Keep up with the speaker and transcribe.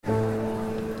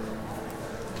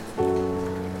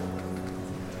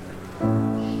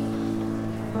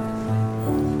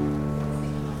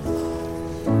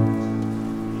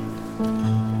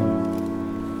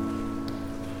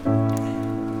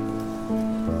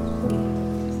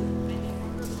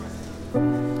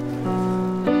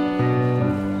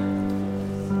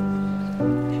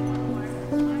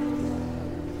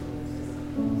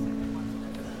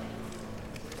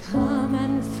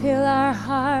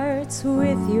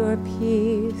your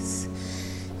peace.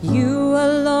 You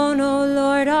alone, O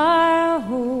Lord, are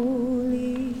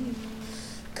holy.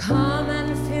 Come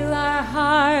and fill our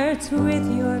hearts with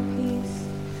your peace.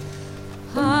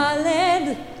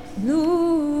 Hallelujah.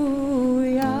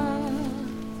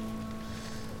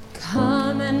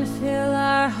 Come and fill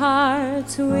our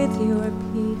hearts with your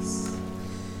peace.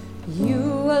 You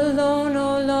alone,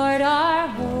 O Lord, are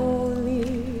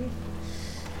holy.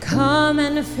 Come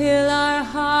and fill our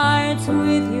hearts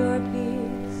with your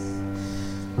peace.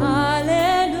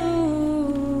 Hallelujah.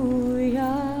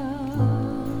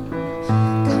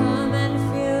 Come and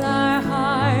fill our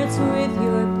hearts with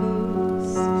your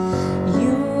peace.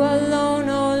 You alone,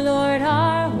 O Lord,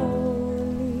 are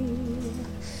holy.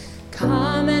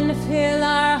 Come and fill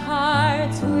our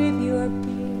hearts with your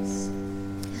peace.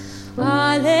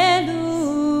 Hallelujah.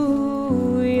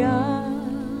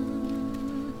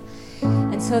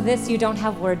 And so this, you don't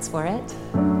have words for it.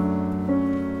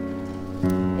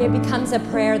 It becomes a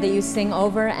prayer that you sing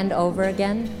over and over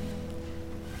again.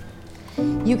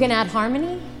 You can add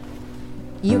harmony.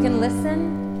 You can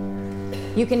listen.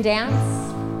 You can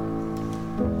dance.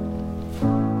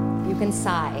 You can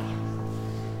sigh.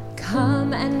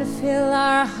 Come and fill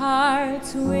our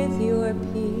hearts with your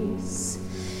peace.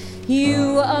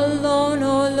 You alone,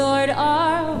 O Lord,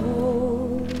 are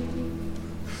holy.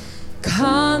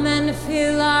 Come and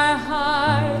fill our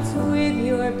hearts with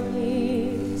your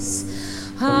peace.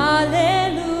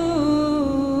 Hallelujah.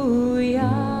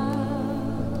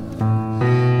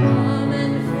 Come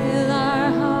and fill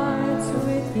our hearts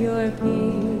with your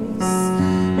peace.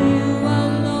 You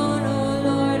alone, O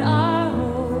Lord, are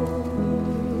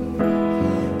holy.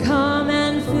 Come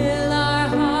and fill our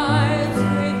hearts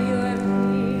with your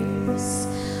peace.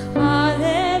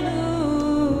 Hallelujah.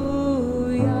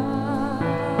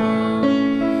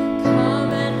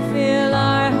 Come and fill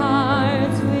our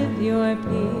hearts with your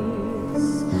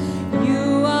peace.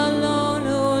 You alone,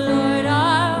 O Lord,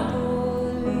 are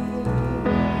holy.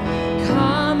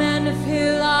 Come and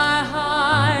fill our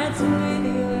hearts with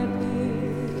your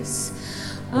peace.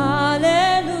 Hallelujah.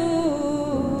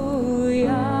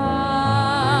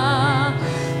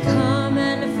 Come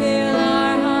and fill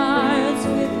our hearts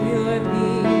with your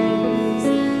peace.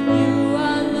 You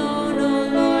alone, O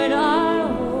Lord, are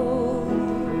holy.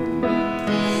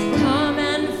 Come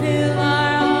and fill our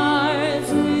hearts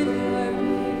with your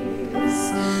peace.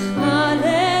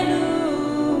 Hallelujah.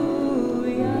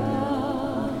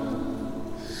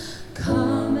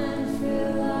 Come and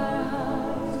fill our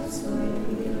hearts with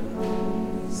your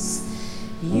peace.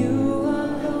 You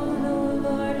alone, O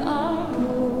Lord, are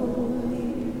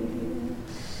holy.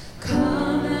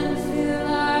 Come and fill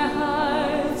our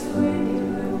hearts with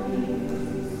your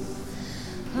peace.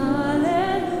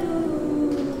 Hallelujah.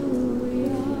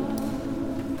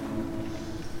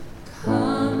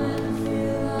 Come and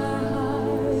fill our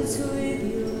hearts with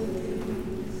your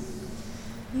peace.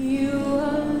 You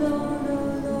alone, O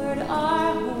Lord,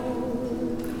 are holy.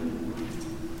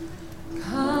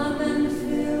 Come and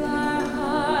fill our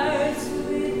hearts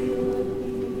with your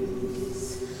peace.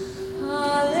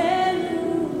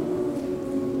 Hallelujah.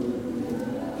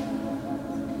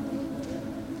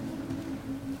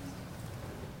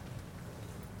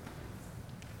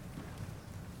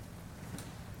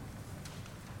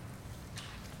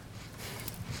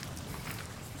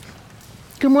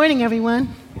 Good morning,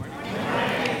 everyone.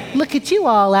 Look at you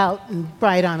all out and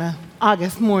bright on an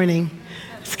August morning.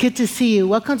 It's good to see you.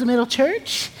 Welcome to Middle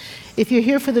Church. If you're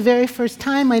here for the very first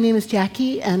time, my name is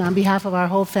Jackie, and on behalf of our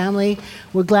whole family,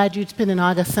 we're glad you'd spend an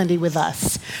August Sunday with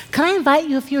us. Can I invite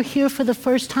you, if you're here for the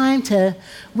first time, to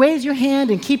raise your hand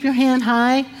and keep your hand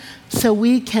high so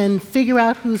we can figure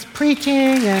out who's preaching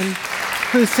and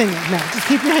who's singing? No, just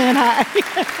keep your hand high.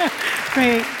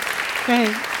 Great,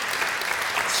 great.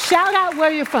 Shout out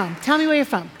where you're from. Tell me where you're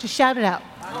from. Just shout it out.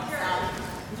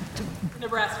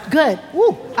 Nebraska. Good.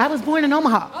 Ooh, I was born in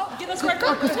Omaha. Oh, get us right.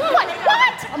 What?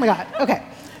 Oh my God. Okay.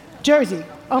 Jersey,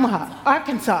 Omaha,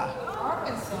 Arkansas.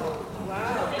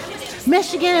 Wow.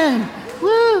 Michigan.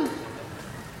 Woo.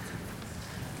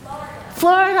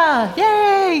 Florida.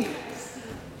 Yay.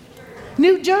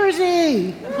 New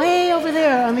Jersey. Way over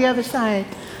there on the other side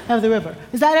of the river.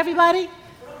 Is that everybody?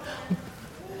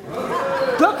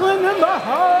 Brooklyn in the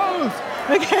house.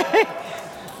 Okay.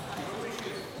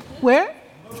 Where?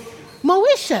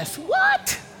 Mauritius.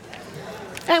 What?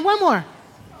 And one more.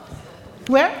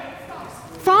 Where?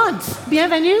 France.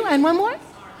 Bienvenue. And one more?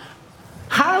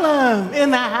 Harlem in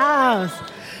the house.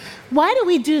 Why do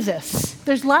we do this?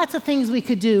 There's lots of things we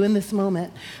could do in this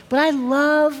moment, but I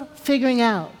love figuring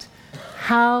out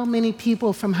how many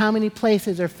people from how many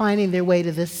places are finding their way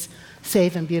to this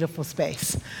safe, and beautiful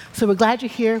space. So we're glad you're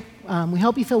here. We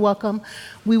hope you feel welcome.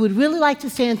 We would really like to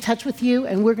stay in touch with you,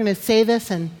 and we're going to say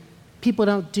this, and people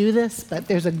don't do this, but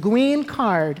there's a green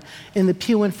card in the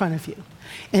pew in front of you.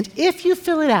 And if you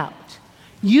fill it out,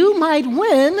 you might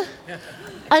win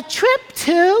a trip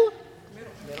to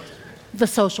the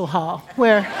social hall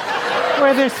where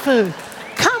there's food.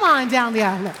 Come on down the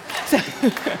aisle.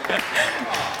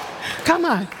 Come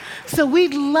on. So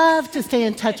we'd love to stay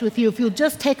in touch with you. If you'll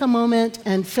just take a moment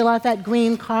and fill out that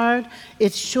green card.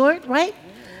 It's short, right?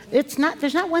 There's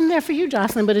not one there for you,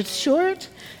 Jocelyn, but it's short.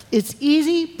 It's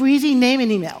easy, breezy, name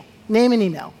and email. Name and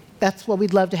email. That's what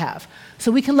we'd love to have.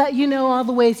 So we can let you know all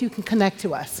the ways you can connect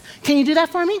to us. Can you do that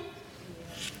for me?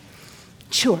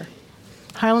 Sure.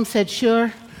 Harlem said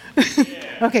sure.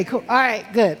 Okay, cool. All right,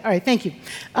 good. All right, thank you.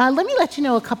 Let me let you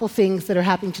know a couple things that are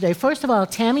happening today. First of all,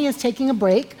 Tammy is taking a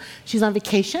break. She's on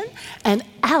vacation. And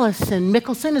Allison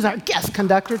Mickelson is our guest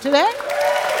conductor today.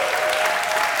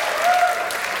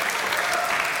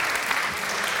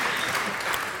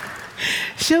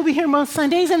 She'll be here most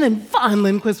Sundays, and then Vaughn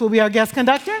Lindquist will be our guest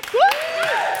conductor. Woo!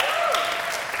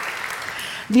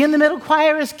 The In the Middle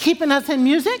Choir is keeping us in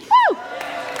music. Woo!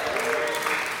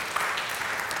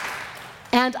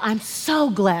 And I'm so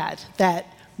glad that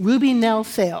Ruby Nell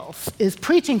Sales is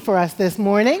preaching for us this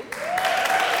morning.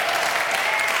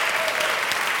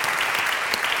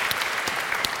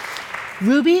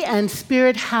 Ruby and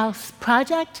Spirit House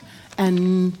Project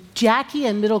and Jackie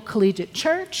and Middle Collegiate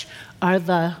Church are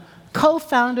the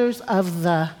co-founders of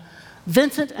the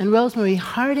Vincent and Rosemary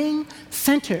Harding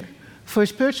Center for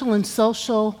Spiritual and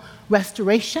Social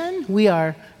Restoration. We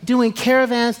are doing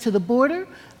caravans to the border,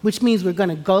 which means we're going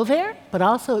to go there, but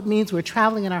also it means we're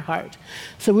traveling in our heart.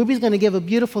 So Ruby's going to give a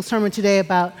beautiful sermon today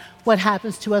about what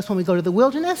happens to us when we go to the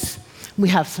wilderness. We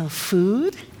have some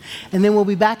food, and then we'll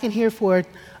be back in here for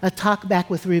a talk back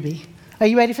with Ruby. Are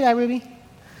you ready for that, Ruby?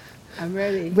 I'm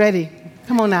ready. Ready.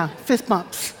 Come on now. Fist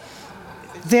bumps.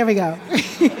 There we go.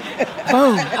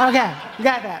 Boom. Okay,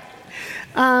 got that.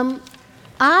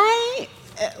 I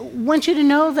want you to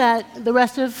know that the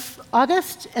rest of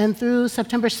August and through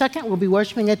September 2nd, we'll be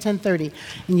worshiping at 10:30.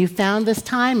 And you found this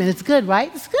time, and it's good,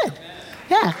 right? It's good.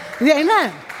 Yeah.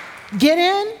 Amen. Get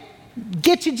in,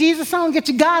 get your Jesus on, get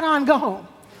your God on, go home.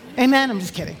 Amen. I'm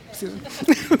just kidding.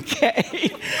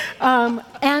 Okay.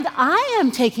 And I am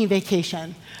taking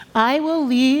vacation. I will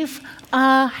leave.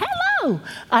 Hello.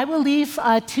 I will leave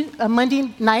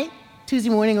Monday night, Tuesday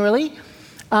morning early.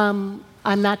 I'm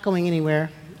not going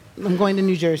anywhere. I'm going to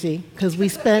New Jersey because we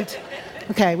spent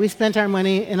our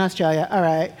money in Australia. All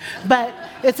right. But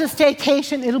it's a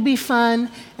staycation. It'll be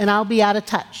fun, and I'll be out of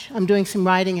touch. I'm doing some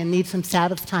writing and need some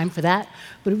Sabbath time for that.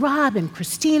 But Rob and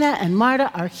Christina and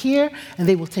Marta are here, and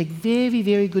they will take very,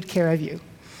 very good care of you.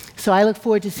 So I look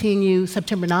forward to seeing you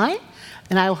September 9th.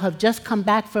 And I will have just come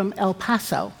back from El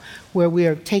Paso, where we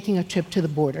are taking a trip to the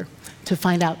border to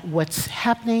find out what's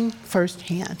happening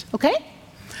firsthand. Okay?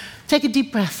 Take a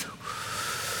deep breath.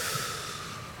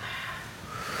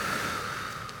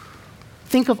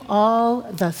 Think of all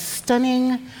the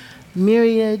stunning,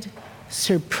 myriad,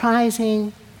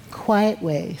 surprising, quiet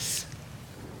ways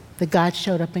that God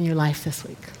showed up in your life this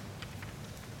week.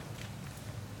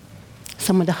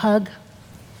 Someone to hug,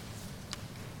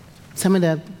 someone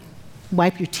to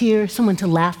wipe your tears, someone to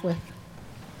laugh with,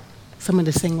 someone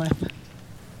to sing with.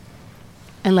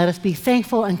 And let us be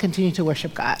thankful and continue to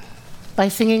worship God by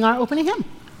singing our opening hymn.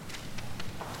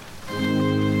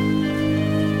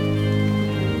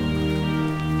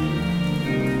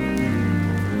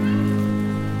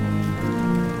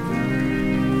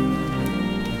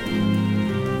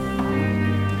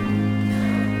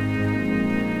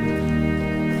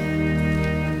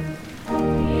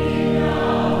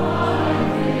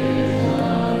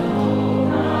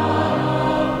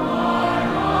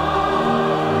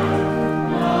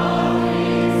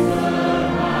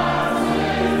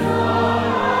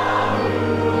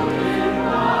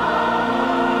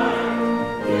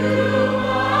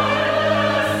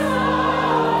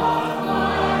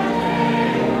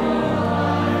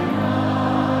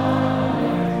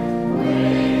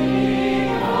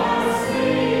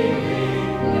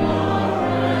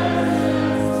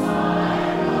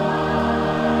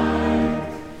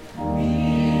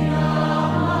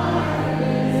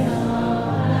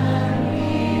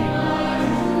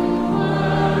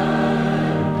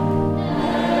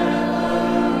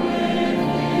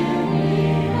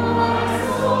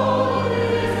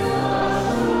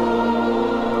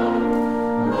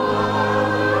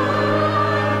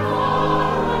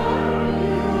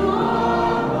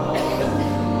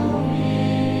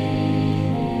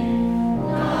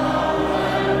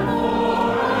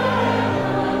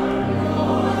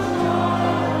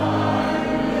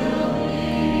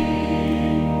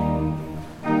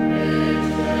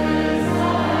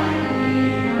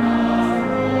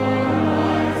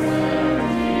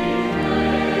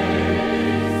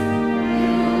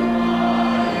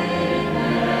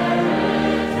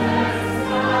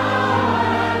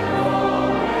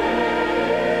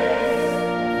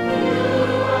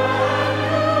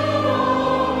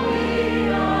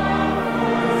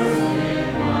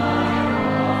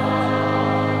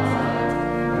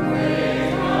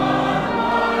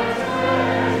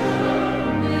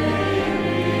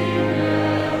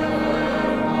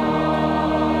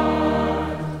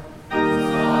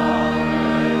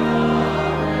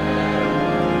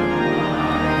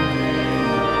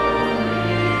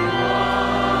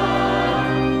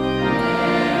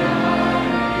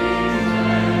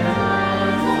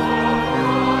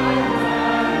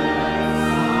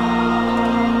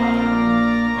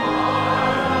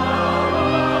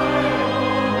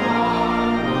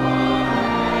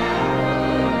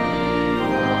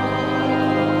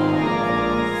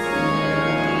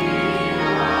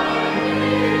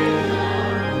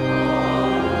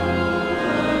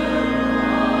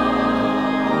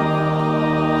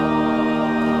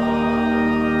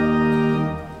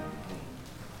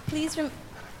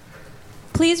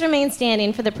 please remain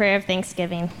standing for the prayer of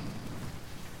thanksgiving.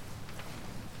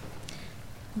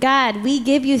 God, we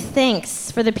give you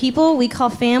thanks for the people we call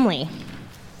family,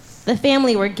 the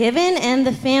family we're given and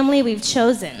the family we've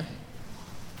chosen.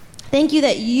 Thank you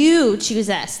that you choose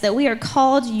us, that we are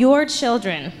called your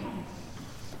children.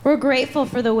 We're grateful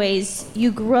for the ways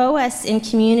you grow us in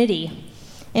community,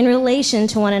 in relation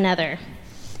to one another,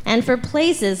 and for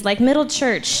places like Middle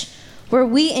Church, where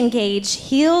we engage,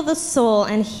 heal the soul,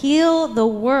 and heal the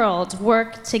world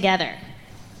work together.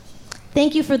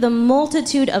 Thank you for the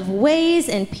multitude of ways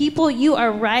and people you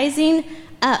are rising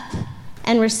up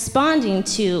and responding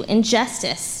to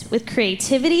injustice with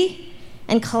creativity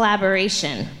and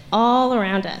collaboration all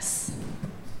around us.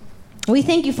 We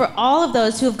thank you for all of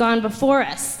those who have gone before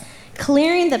us,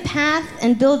 clearing the path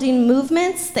and building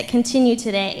movements that continue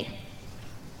today.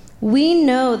 We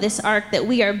know this arc that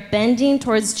we are bending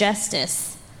towards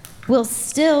justice will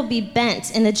still be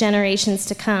bent in the generations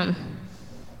to come.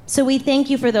 So we thank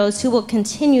you for those who will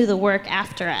continue the work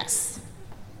after us.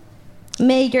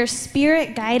 May your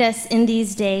Spirit guide us in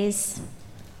these days.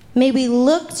 May we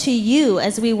look to you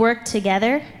as we work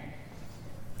together.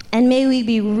 And may we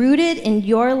be rooted in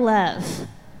your love,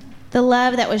 the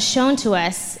love that was shown to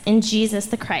us in Jesus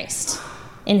the Christ,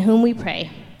 in whom we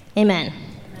pray. Amen.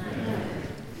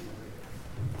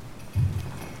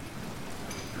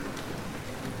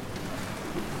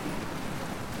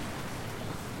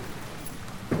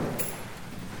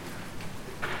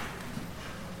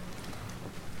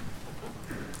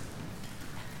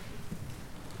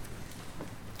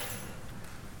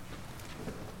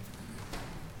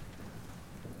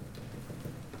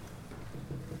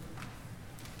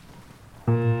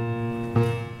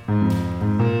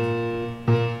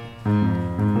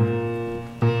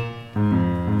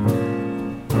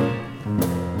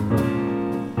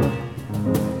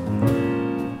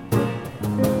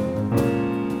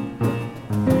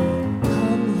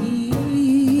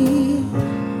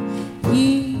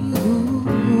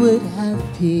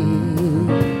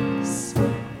 peace.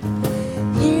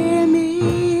 Hear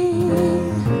me,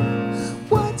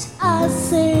 what I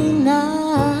say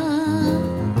now.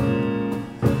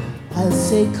 I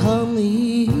say, come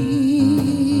ye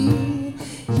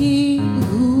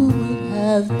who would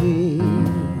have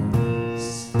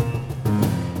peace.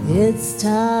 It's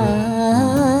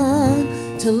time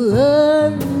to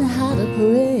learn how to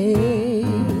pray.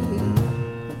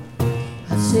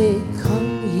 I say,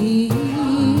 come ye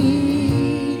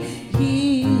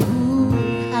who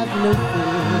have no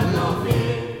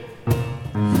fear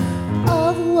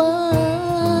of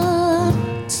what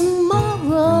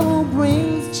tomorrow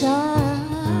brings,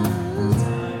 child.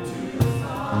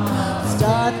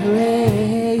 Start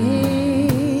praying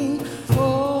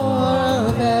for a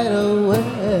better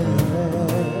world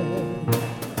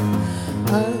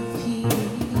of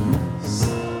peace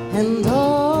and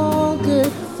all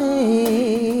good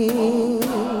things.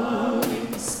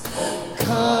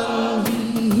 Come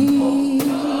ye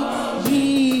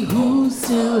who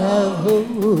still have hope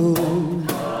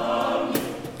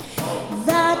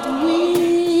that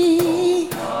we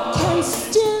can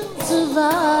still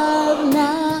survive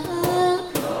now.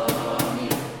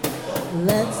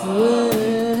 Let's work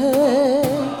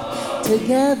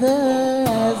together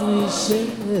as we should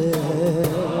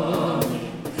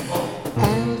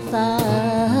and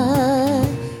fight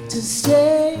to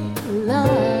stay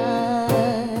alive.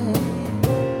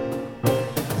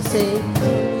 Say,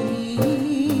 come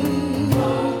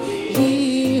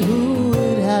ye who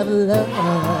would have love.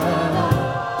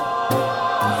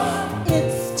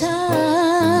 It's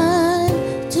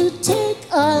time to take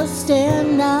a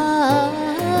stand now.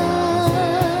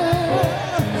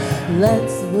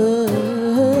 Let's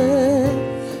work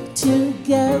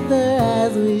together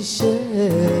as we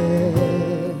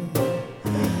should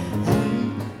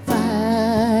and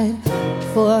fight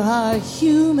for our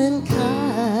humankind.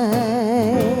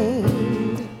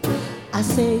 I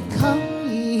say, come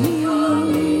ye,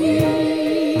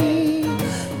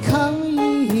 come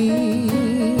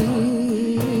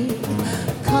ye,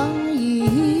 come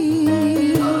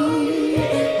ye.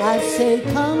 I say,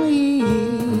 come ye,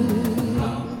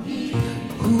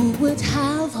 who would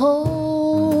have hope,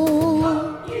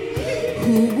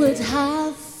 who would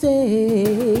have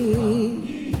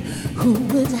faith, who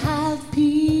would have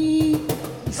peace,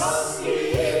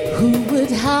 who would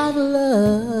have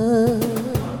love.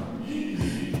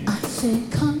 I say,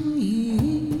 come ye,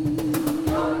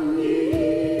 come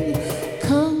ye,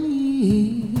 come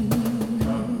ye,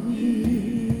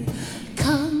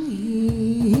 come ye.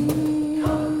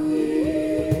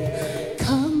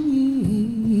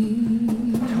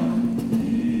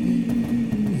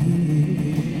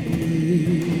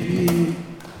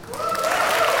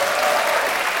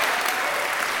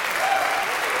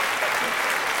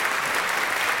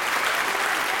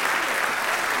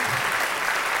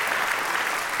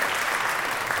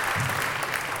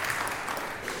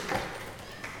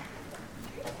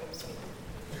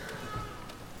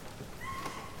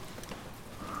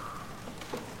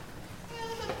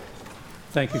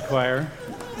 Thank you, choir.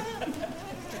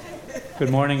 Good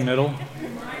morning, Middle.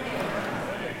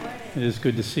 It is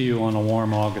good to see you on a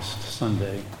warm August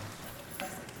Sunday.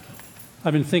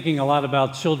 I've been thinking a lot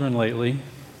about children lately.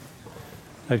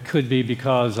 It could be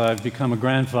because I've become a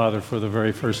grandfather for the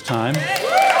very first time.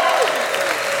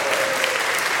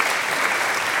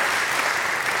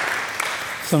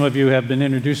 Some of you have been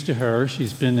introduced to her.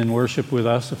 She's been in worship with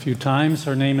us a few times.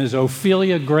 Her name is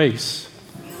Ophelia Grace,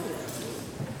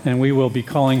 and we will be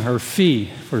calling her Fee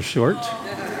for short.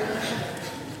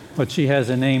 But she has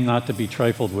a name not to be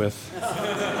trifled with.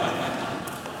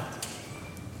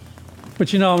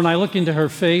 But you know, when I look into her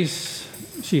face,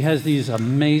 she has these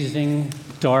amazing,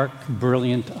 dark,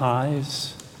 brilliant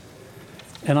eyes,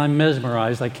 and I'm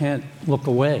mesmerized. I can't look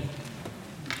away.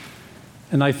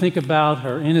 And I think about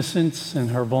her innocence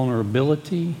and her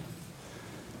vulnerability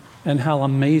and how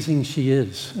amazing she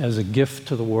is as a gift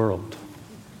to the world.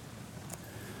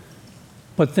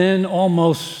 But then,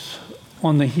 almost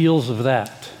on the heels of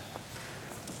that,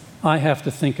 I have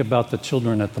to think about the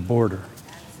children at the border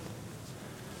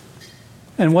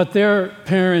and what their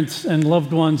parents and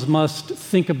loved ones must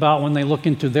think about when they look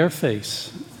into their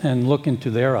face and look into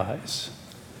their eyes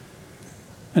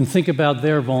and think about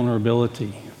their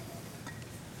vulnerability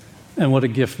and what a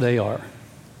gift they are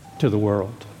to the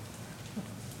world.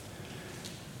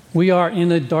 We are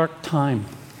in a dark time.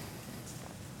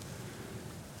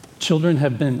 Children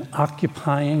have been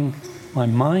occupying my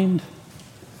mind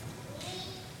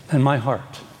and my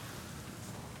heart.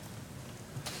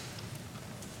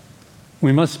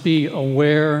 We must be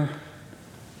aware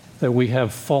that we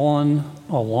have fallen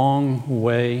a long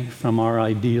way from our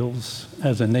ideals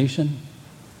as a nation,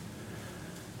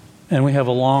 and we have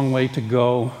a long way to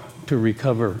go to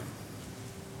recover.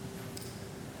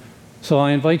 So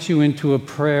I invite you into a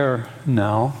prayer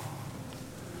now,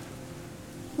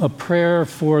 a prayer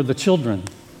for the children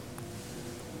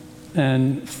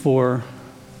and for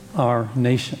our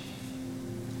nation.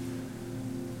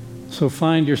 So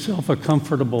find yourself a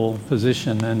comfortable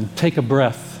position and take a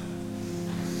breath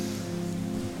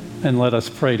and let us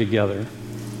pray together.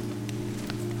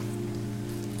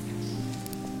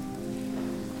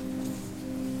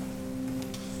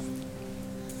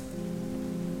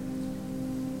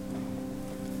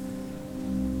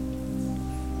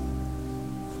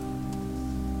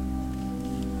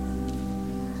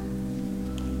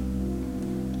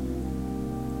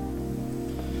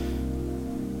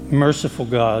 Merciful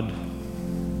God,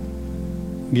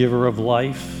 giver of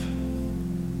life,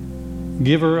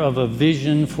 giver of a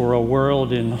vision for a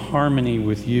world in harmony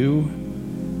with you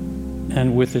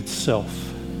and with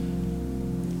itself,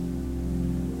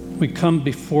 we come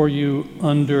before you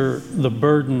under the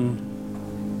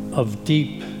burden of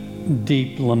deep,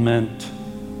 deep lament.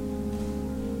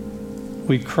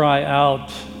 We cry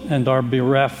out and are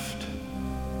bereft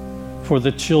for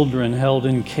the children held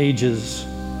in cages,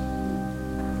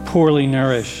 poorly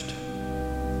nourished,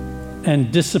 and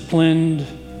disciplined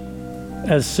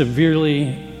as severely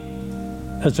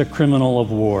as a criminal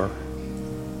of war,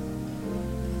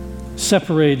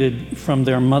 separated from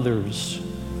their mothers.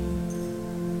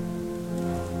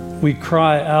 We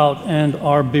cry out and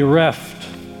are bereft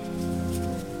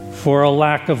for a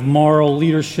lack of moral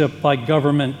leadership by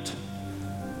government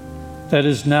that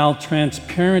is now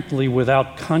transparently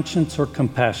without conscience or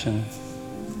compassion.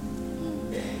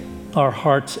 Our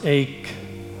hearts ache.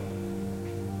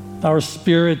 Our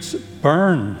spirits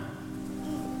burn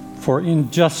for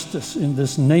injustice in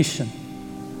this nation.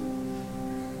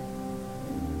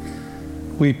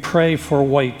 We pray for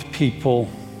white people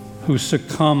who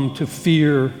succumb to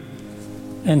fear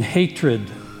and hatred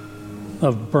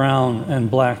of brown and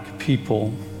black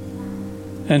people,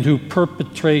 and who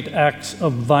perpetrate acts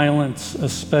of violence,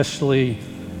 especially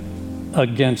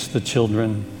against the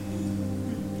children.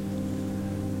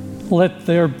 Let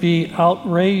there be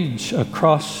outrage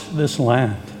across this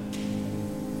land.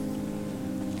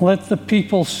 Let the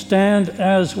people stand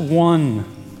as one,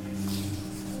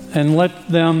 and let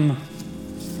them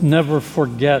never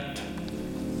forget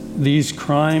these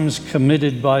crimes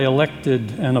committed by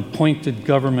elected and appointed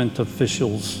government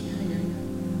officials,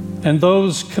 and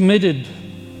those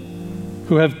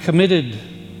who have committed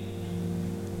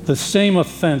the same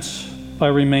offense by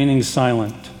remaining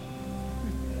silent.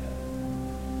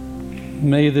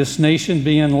 May this nation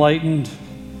be enlightened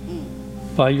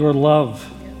by your love,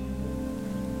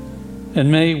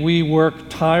 and may we work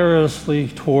tirelessly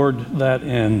toward that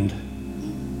end.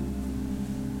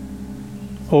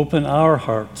 Open our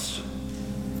hearts,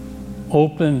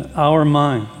 open our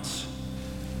minds,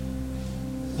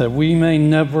 that we may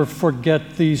never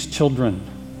forget these children,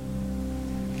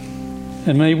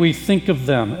 and may we think of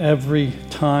them every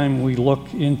time we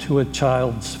look into a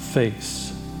child's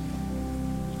face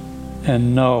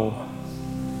and know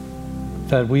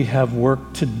that we have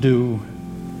work to do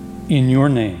in your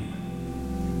name.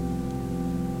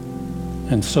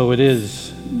 And so it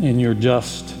is in your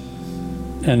just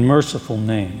and merciful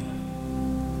name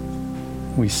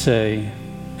we say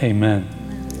amen.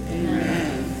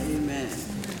 Amen.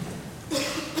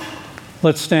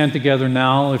 Let's stand together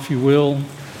now, if you will.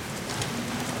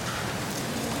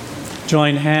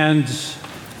 Join hands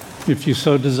if you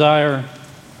so desire.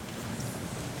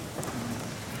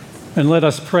 And let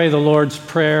us pray the Lord's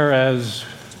Prayer as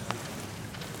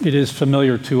it is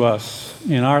familiar to us,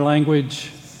 in our language,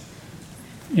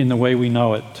 in the way we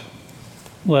know it.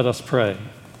 Let us pray.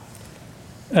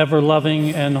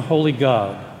 Ever-loving and holy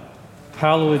God,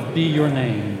 hallowed be your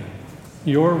name.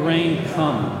 Your reign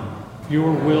come,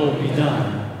 your will be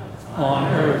done,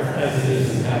 on earth as it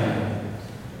is in heaven.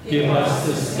 Give us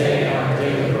this day our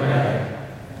daily bread,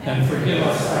 and forgive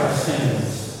us our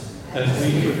sins, as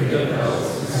we forgive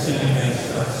those who sin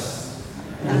against us.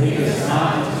 And lead us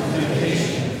not into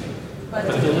temptation, but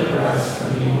deliver us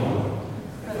from evil.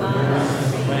 For yours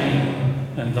is the reign,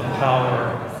 and the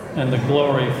power, and the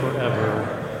glory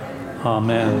forever.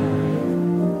 Amen.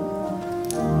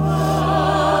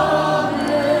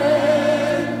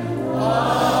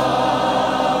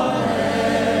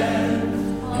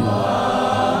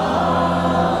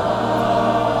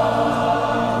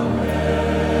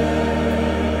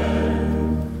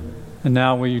 And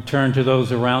now will you turn to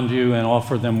those around you and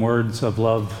offer them words of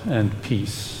love and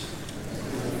peace.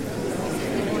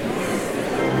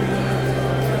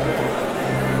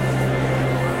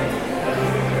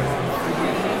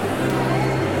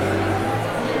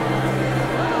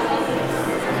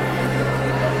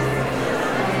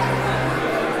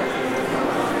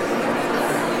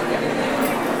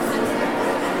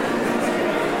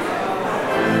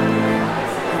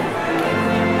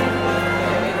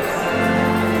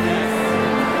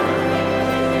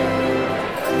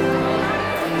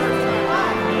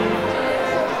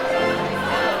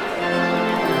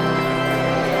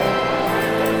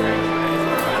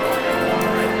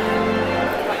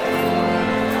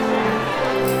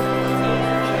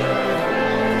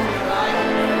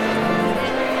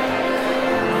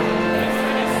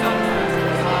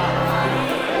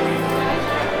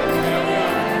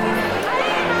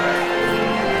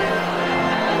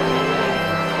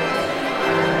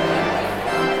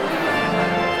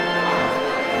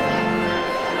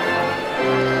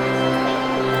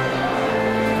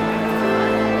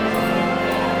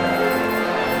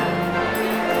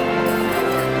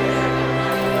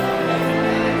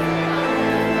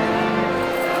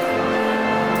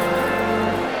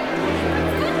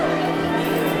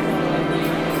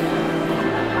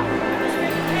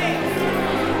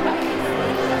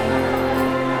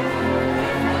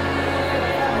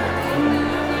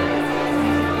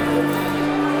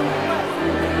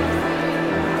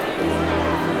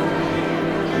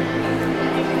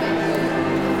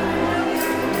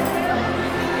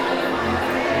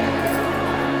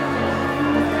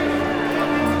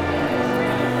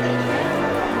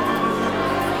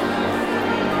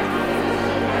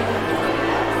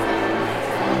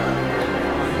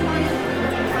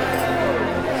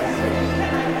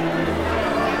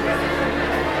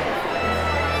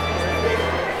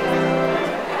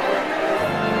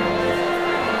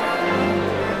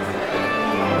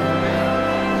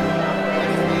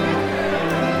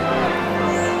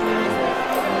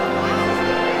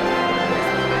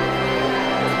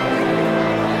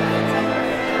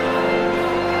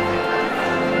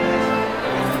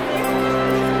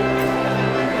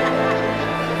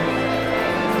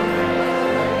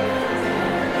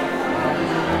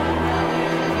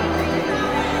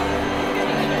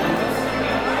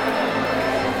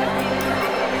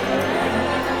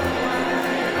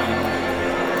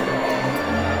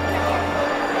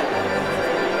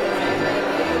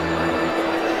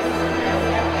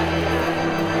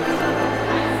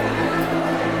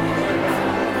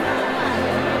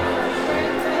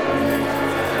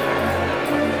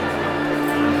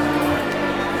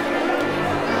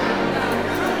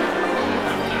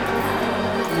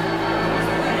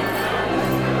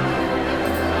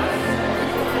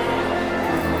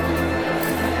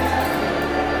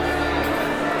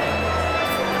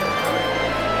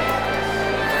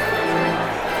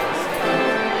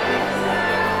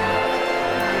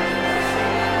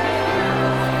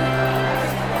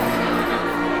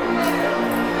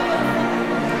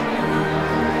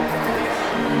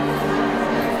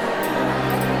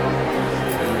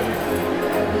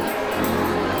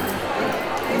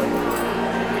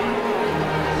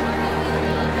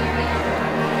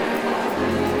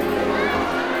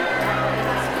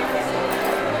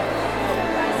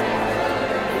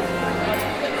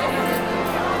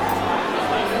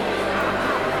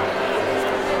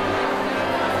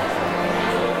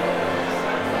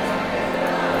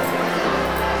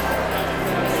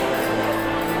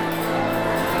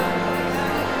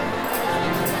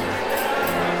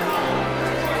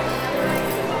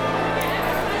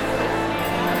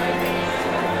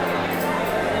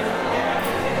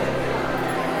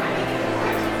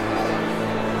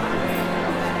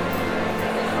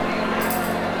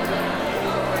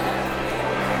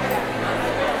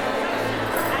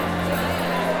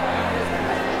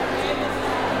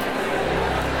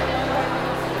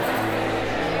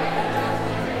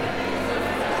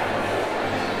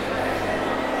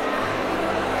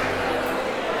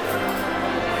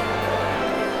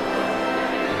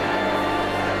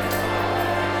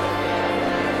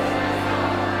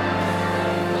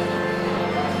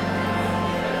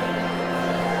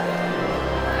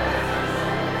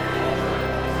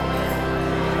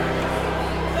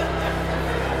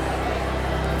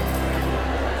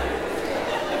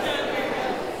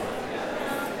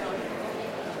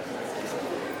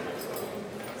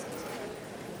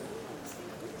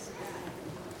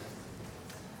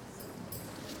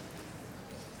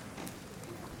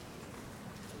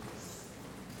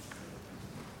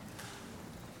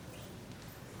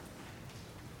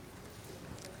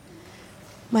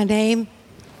 My name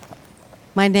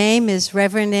is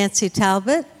Reverend Nancy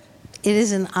Talbot. It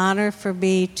is an honor for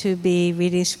me to be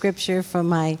reading scripture from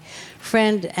my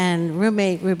friend and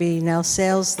roommate Ruby Nell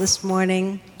Sales this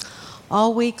morning.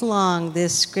 All week long,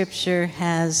 this scripture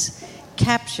has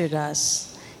captured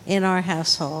us in our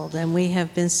household, and we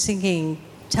have been singing,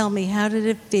 "Tell me, how did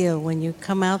it feel when you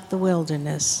come out the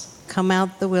wilderness? Come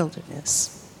out the wilderness."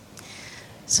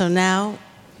 So now,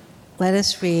 let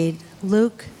us read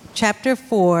Luke chapter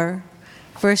 4,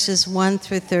 verses 1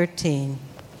 through 13.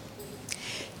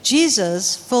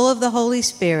 Jesus, full of the Holy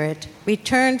Spirit,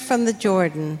 returned from the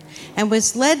Jordan and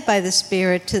was led by the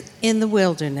Spirit in the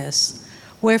wilderness,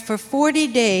 where for 40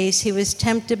 days he was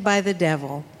tempted by the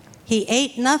devil. He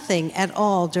ate nothing at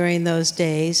all during those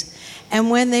days, and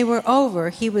when they were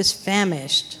over, he was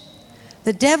famished.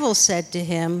 The devil said to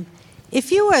him,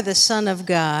 "If you are the Son of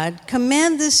God,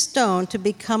 command this stone to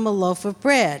become a loaf of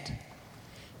bread."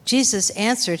 Jesus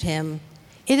answered him,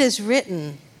 "It is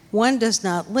written, 'One does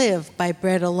not live by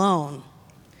bread alone.'"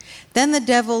 Then the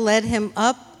devil led him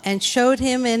up and showed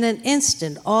him in an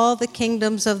instant all the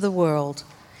kingdoms of the world.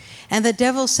 And the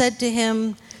devil said to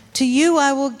him, "To you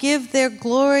I will give their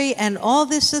glory and all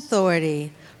this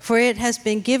authority, for it has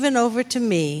been given over to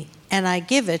me, and I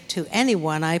give it to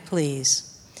anyone I please.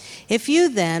 If you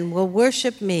then will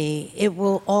worship me, it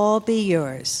will all be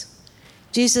yours."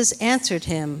 Jesus answered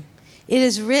him, "It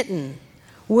is written,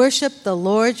 'Worship the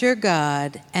Lord your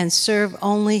God and serve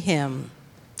only him.'"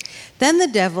 Then the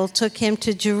devil took him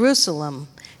to Jerusalem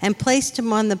and placed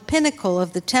him on the pinnacle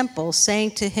of the temple,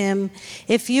 saying to him,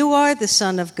 "If you are the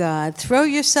Son of God, throw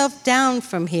yourself down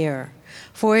from here,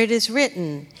 for it is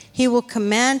written, 'He will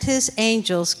command his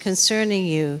angels concerning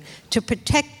you to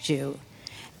protect you,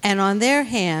 and on their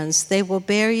hands they will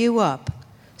bear you up,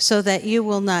 so that you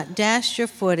will not dash your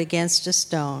foot against a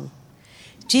stone.'"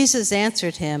 Jesus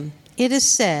answered him, "It is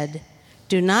said,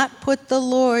 'Do not put the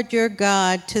Lord your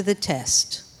God to the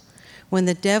test.'" When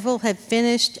the devil had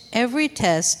finished every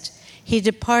test, he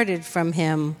departed from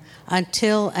him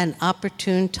until an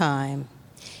opportune time.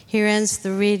 Here ends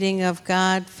the reading of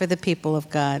God for the people of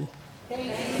God.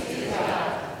 Thanks be to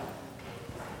God.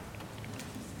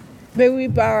 May we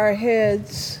bow our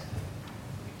heads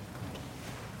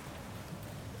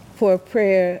for a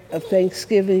prayer of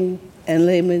thanksgiving and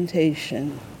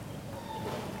lamentation.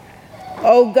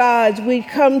 Oh God, we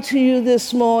come to you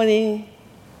this morning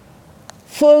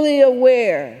fully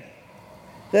aware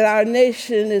that our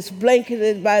nation is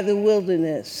blanketed by the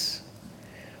wilderness.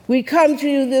 We come to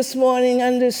you this morning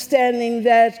understanding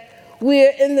that we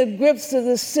are in the grips of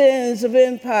the sins of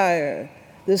empire,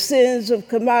 the sins of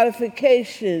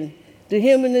commodification,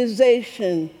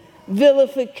 dehumanization,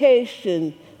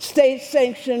 vilification,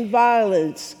 state-sanctioned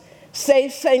violence,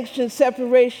 state-sanctioned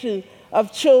separation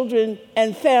of children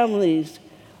and families.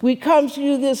 We come to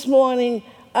you this morning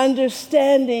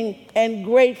understanding and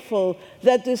grateful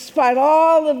that despite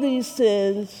all of these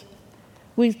sins,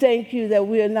 we thank you that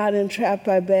we are not entrapped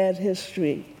by bad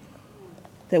history,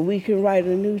 that we can write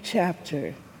a new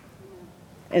chapter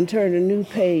and turn a new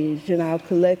page in our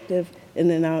collective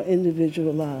and in our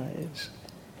individual lives.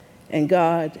 And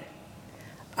God,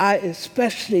 I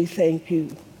especially thank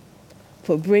you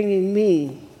for bringing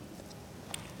me,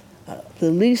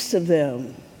 the least of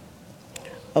them,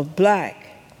 of Black,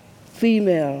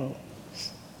 female,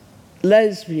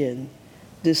 lesbian,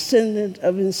 descendant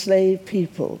of enslaved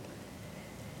people,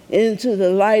 into the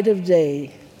light of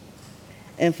day,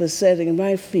 and for setting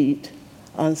my feet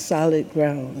on solid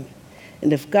ground.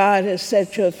 And if God has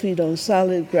set your feet on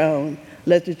solid ground,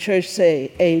 let the church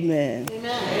say, amen.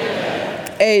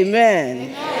 Amen. Amen.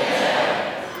 Amen.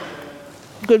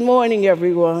 Good morning,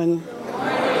 everyone. Good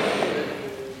morning.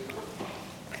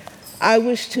 I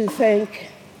wish to thank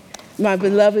my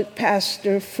beloved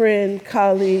pastor, friend,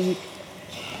 colleague,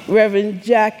 Reverend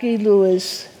Jackie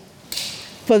Lewis,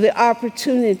 for the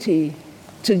opportunity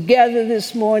to gather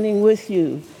this morning with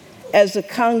you as a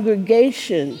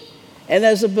congregation and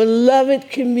as a beloved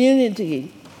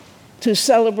community to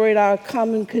celebrate our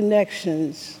common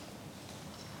connections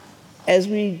as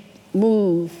we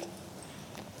move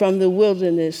from the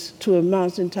wilderness to a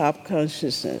mountaintop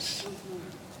consciousness.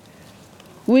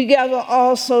 We gather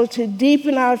also to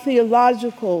deepen our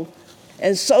theological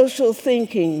and social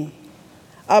thinking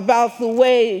about the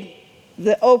way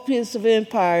the opiates of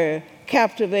empire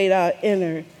captivate our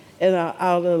inner and our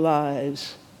outer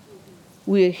lives.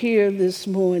 We are here this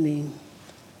morning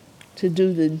to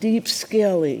do the deep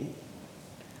scaling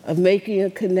of making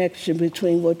a connection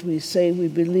between what we say we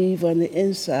believe on the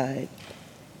inside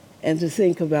and to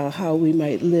think about how we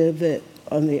might live it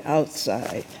on the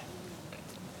outside.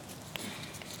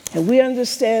 And we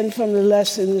understand from the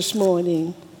lesson this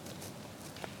morning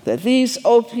that these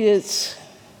opiates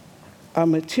are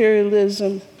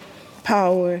materialism,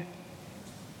 power,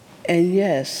 and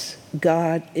yes,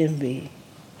 God envy.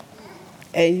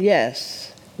 And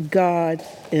yes, God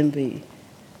envy.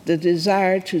 The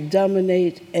desire to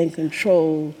dominate and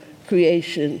control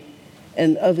creation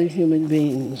and other human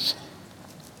beings.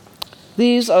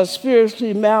 These are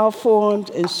spiritually malformed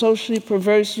and socially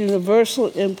perverse universal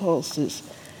impulses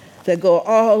that go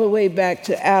all the way back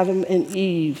to Adam and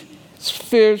Eve's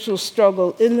spiritual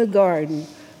struggle in the garden,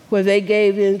 where they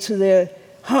gave in to their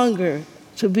hunger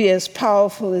to be as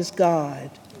powerful as God,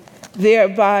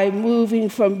 thereby moving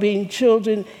from being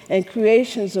children and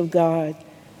creations of God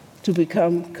to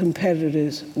become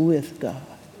competitors with God.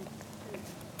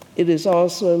 It is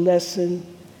also a lesson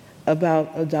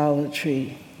about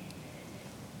idolatry.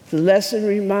 The lesson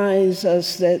reminds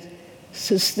us that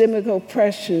systemic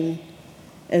oppression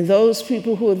and those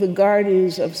people who are the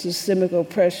guardians of systemic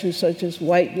oppression, such as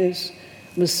whiteness,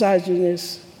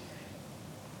 misogynists,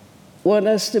 want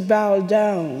us to bow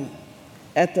down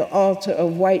at the altar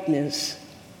of whiteness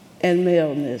and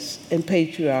maleness and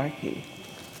patriarchy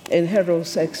and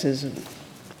heterosexism.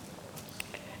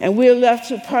 And we're left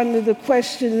to ponder the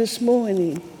question this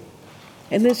morning.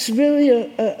 And it's really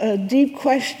a deep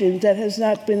question that has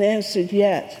not been answered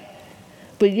yet.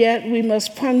 But yet we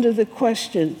must ponder the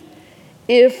question: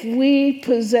 if we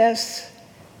possess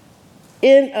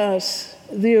in us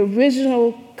the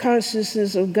original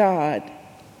consciousness of God,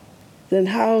 then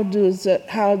how does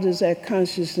that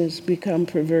consciousness become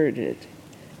perverted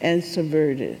and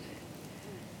subverted?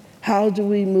 How do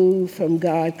we move from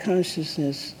God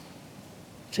consciousness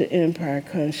to empire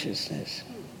consciousness?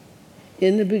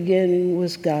 In the beginning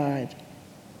was God,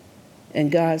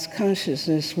 and God's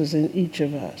consciousness was in each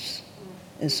of us.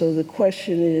 And so the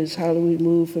question is, how do we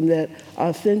move from that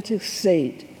authentic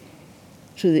state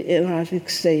to the inauthentic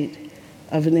state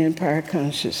of an empire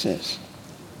consciousness?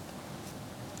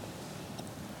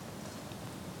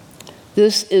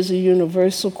 This is a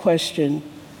universal question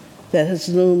that has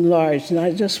loomed large,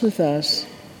 not just with us,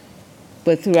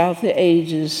 but throughout the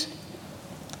ages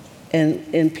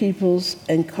and in peoples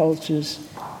and cultures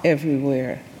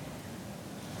everywhere.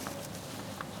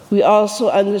 We also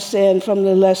understand from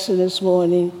the lesson this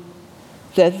morning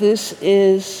that this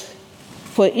is,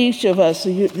 for each of us,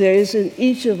 there is in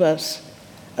each of us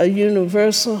a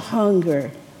universal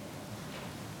hunger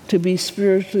to be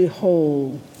spiritually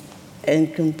whole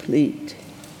and complete.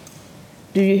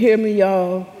 Do you hear me,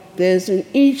 y'all? There's in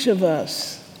each of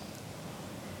us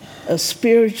a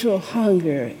spiritual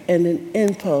hunger and an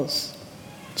impulse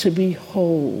to be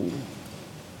whole.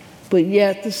 But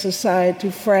yet the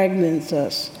society fragments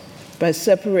us by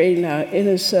separating our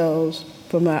inner selves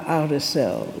from our outer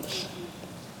selves.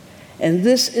 And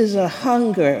this is a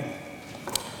hunger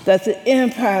that the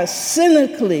empire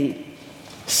cynically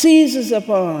seizes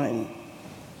upon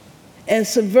and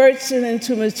subverts it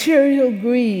into material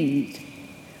greed,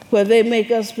 where they make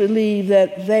us believe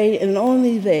that they and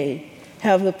only they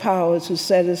have the power to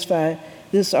satisfy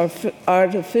this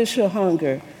artificial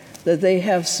hunger that they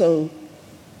have so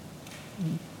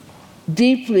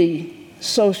deeply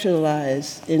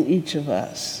socialized in each of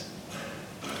us.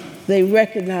 They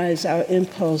recognize our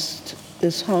impulse,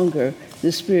 this hunger,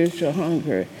 this spiritual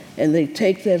hunger, and they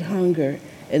take that hunger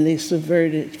and they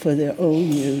subvert it for their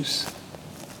own use.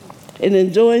 And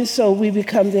in doing so, we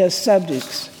become their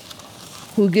subjects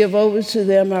who give over to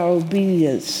them our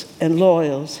obedience and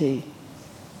loyalty.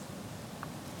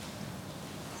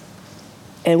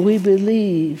 And we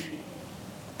believe,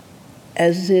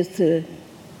 as did the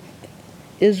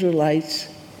Israelites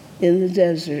in the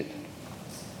desert,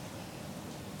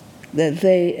 that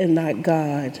they and not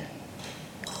God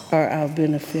are our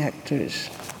benefactors.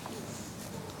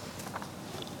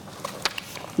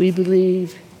 We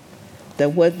believe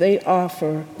that what they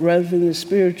offer, rather than the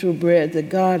spiritual bread that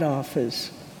God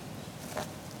offers,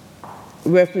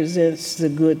 represents the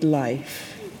good life.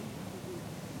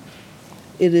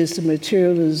 It is the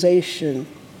materialization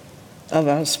of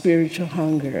our spiritual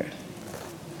hunger.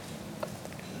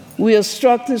 We are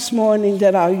struck this morning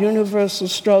that our universal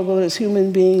struggle as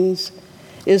human beings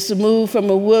is to move from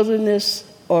a wilderness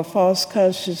or false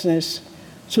consciousness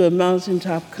to a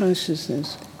mountaintop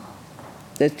consciousness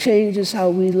that changes how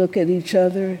we look at each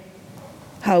other,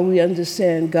 how we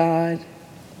understand God,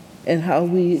 and how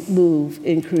we move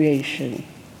in creation.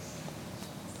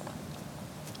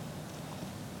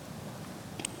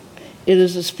 It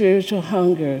is a spiritual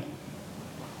hunger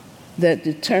that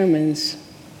determines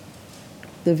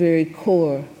the very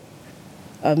core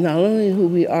of not only who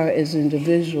we are as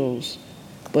individuals,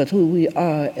 but who we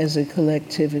are as a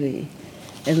collectivity.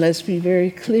 And let's be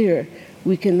very clear,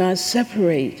 we cannot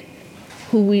separate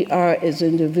who we are as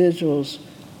individuals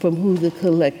from who the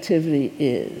collectivity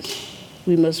is.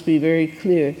 We must be very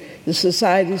clear. The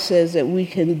society says that we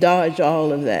can dodge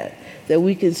all of that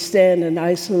we can stand in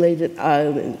isolated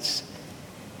islands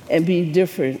and be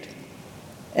different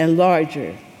and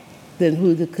larger than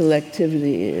who the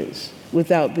collectivity is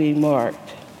without being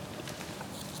marked.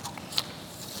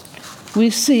 We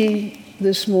see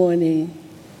this morning,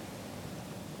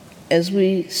 as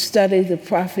we study the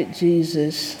prophet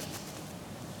Jesus,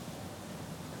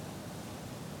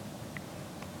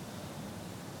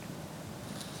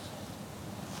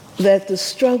 that the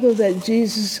struggle that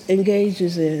Jesus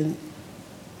engages in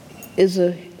is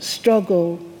a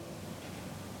struggle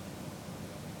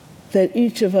that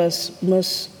each of us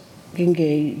must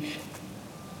engage.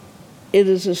 It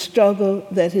is a struggle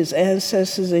that his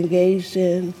ancestors engaged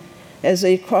in as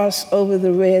they crossed over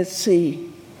the Red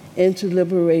Sea into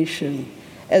liberation,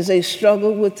 as they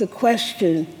struggled with the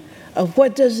question of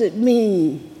what does it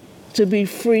mean to be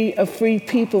free, a free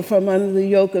people from under the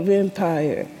yoke of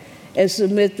empire, and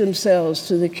submit themselves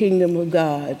to the kingdom of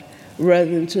God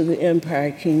rather than to the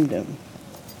empire kingdom.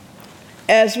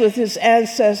 As with his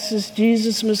ancestors,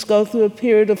 Jesus must go through a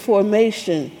period of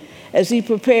formation as he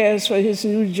prepares for his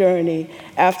new journey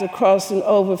after crossing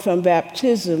over from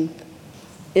baptism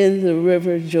in the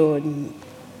River Jordan.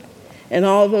 And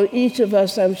although each of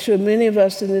us, I'm sure many of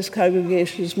us in this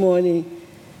congregation this morning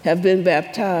have been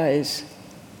baptized,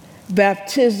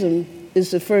 baptism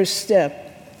is the first step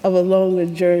of a longer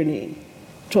journey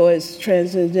towards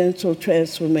transcendental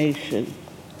transformation.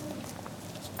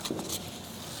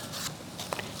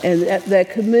 And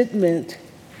that commitment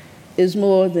is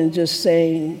more than just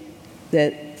saying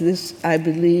that this, I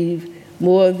believe,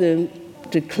 more than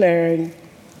declaring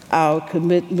our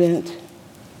commitment.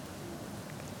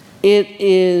 It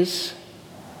is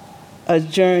a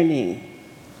journey,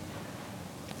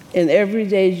 an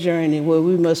everyday journey where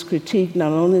we must critique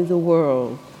not only the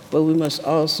world, but we must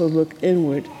also look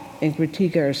inward and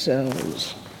critique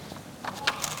ourselves.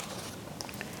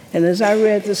 And as I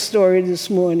read the story this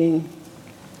morning,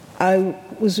 I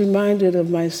was reminded of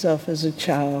myself as a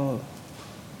child,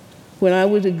 when I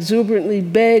would exuberantly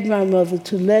beg my mother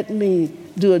to let me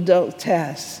do adult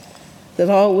tasks that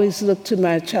always looked to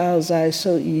my child's eyes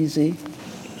so easy.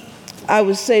 I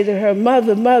would say to her,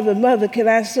 "Mother, mother, mother, can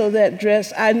I sew that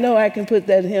dress? I know I can put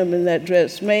that hem in that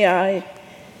dress. May I?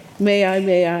 May I,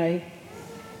 may I?"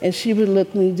 And she would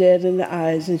look me dead in the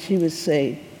eyes and she would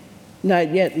say,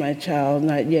 "Not yet, my child,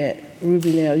 not yet.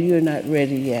 Rubinell, you're not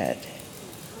ready yet."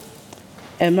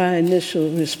 And my initial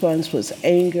response was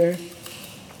anger.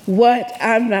 What?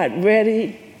 I'm not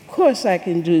ready? Of course I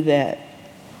can do that.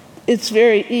 It's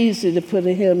very easy to put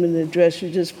a hem in the dress. You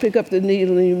just pick up the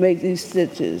needle and you make these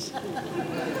stitches.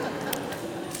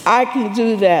 I can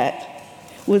do that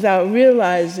without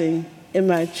realizing in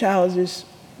my childish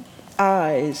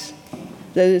eyes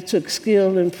that it took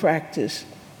skill and practice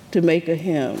to make a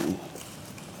hem.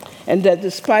 And that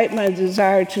despite my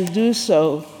desire to do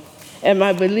so and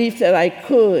my belief that I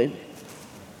could,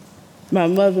 my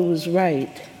mother was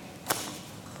right.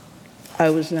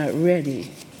 I was not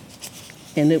ready,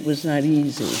 and it was not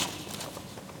easy.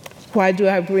 Why do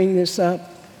I bring this up?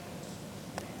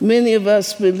 Many of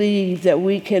us believe that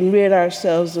we can rid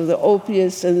ourselves of the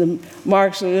opiates and the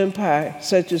marks of empire,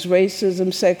 such as racism,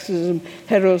 sexism,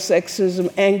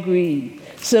 heterosexism, and greed,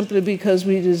 simply because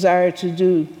we desire to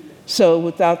do so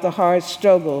without the hard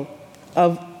struggle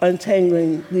of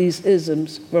untangling these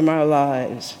isms from our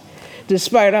lives.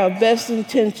 Despite our best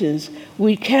intentions,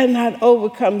 we cannot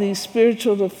overcome these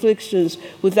spiritual afflictions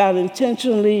without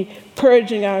intentionally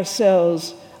purging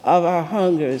ourselves of our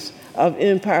hungers, of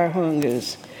empire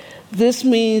hungers. This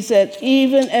means that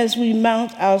even as we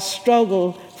mount our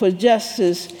struggle for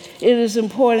justice, it is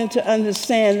important to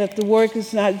understand that the work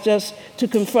is not just to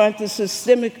confront the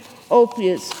systemic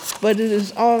opiates, but it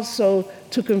is also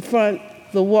to confront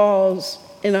the walls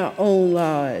in our own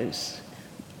lives,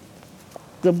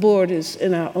 the borders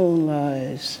in our own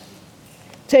lives.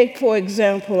 Take, for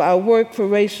example, our work for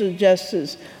racial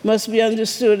justice must be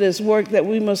understood as work that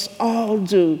we must all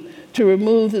do to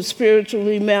remove the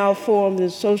spiritually malformed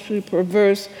and socially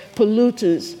perverse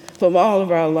pollutants from all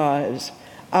of our lives.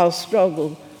 Our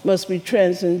struggle must be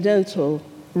transcendental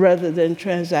rather than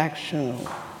transactional.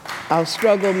 Our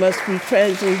struggle must be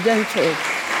transcendental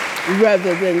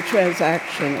rather than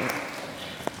transactional.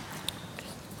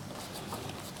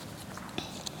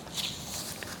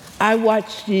 I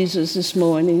watched Jesus this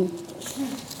morning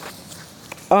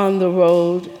on the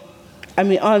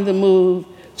move,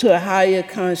 to a higher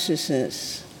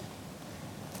consciousness,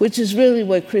 which is really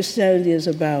what Christianity is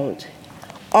about.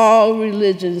 All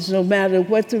religions, no matter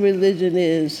what the religion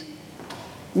is,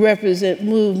 represent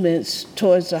movements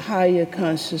towards a higher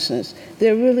consciousness.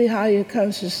 They're really higher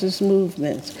consciousness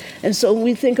movements. And so when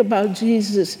we think about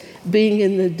Jesus being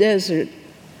in the desert,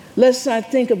 let's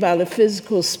not think about a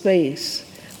physical space,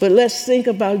 but let's think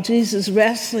about Jesus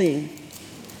wrestling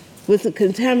with the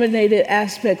contaminated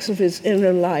aspects of his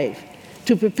inner life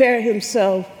to prepare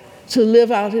himself to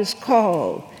live out his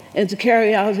call and to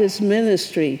carry out his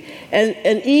ministry.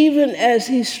 And even as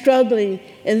he's struggling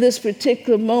in this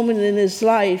particular moment in his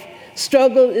life,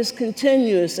 struggle is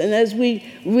continuous. And as we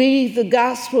read the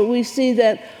gospel, we see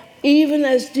that even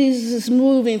as Jesus is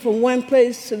moving from one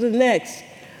place to the next,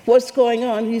 what's going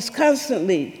on? He's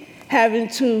constantly having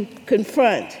to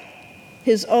confront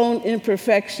his own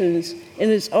imperfections and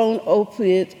his own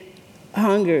opiate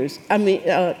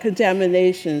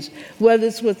contaminations, whether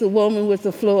it's with the woman with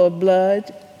the flow of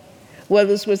blood,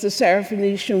 whether it's with the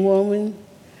Syrophoenician woman,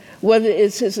 whether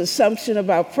it's his assumption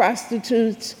about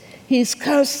prostitutes. He's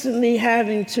constantly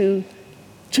having to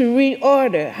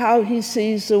reorder how he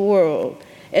sees the world.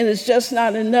 And it's just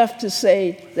not enough to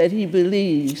say that he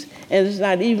believes, and it's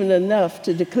not even enough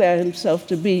to declare himself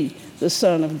to be the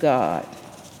Son of God.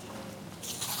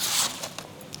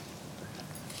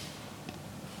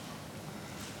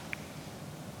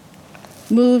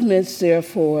 Movements,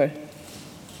 therefore,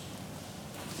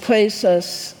 place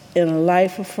us in a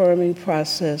life-affirming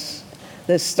process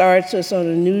that starts us on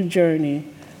a new journey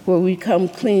where we come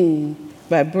clean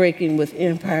by breaking with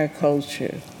empire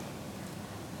culture.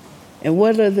 And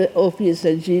what are the opiates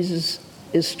that Jesus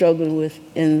is struggling with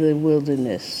in the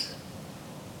wilderness?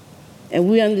 And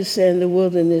we understand the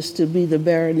wilderness to be the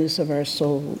barrenness of our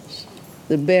souls,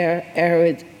 the bare,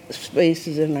 arid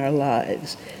spaces in our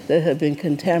lives that have been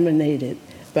contaminated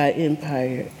by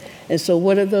empire. And so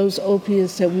what are those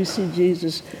opiates that we see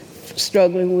Jesus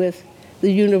struggling with?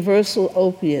 The universal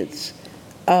opiates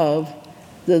of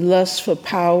the lust for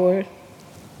power,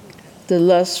 the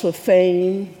lust for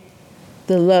fame,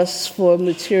 the lust for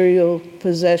material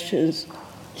possessions,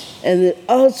 and the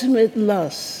ultimate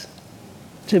lust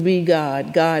to be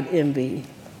God, God envy.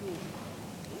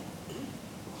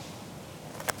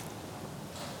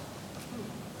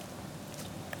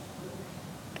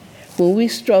 When we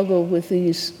struggle with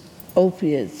these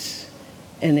opiates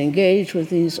and engage with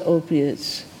these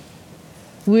opiates,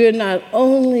 we're not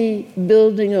only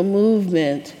building a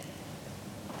movement.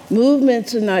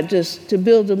 Movements are not just, to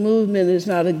build a movement is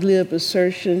not a glib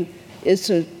assertion, it's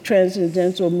a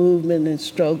transcendental movement and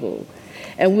struggle.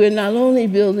 And we're not only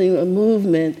building a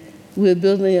movement, we're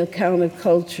building a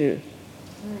counterculture.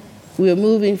 We're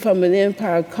moving from an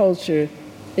empire culture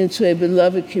into a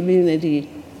beloved community,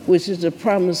 which is the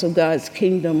promise of God's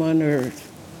kingdom on earth.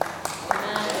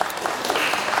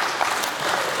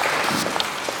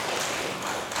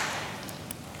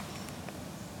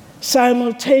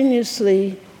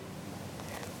 Simultaneously,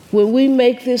 when we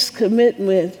make this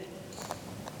commitment,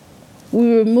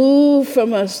 we remove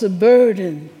from us the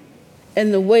burden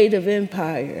and the weight of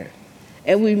empire,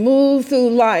 and we move through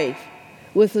life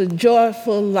with a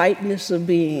joyful lightness of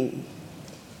being.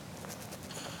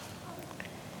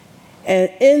 And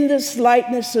in this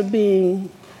lightness of being,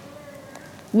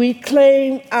 we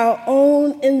claim our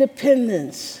own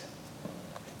independence,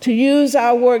 to use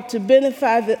our work to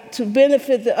benefit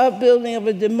the upbuilding of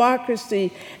a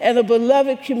democracy and a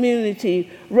beloved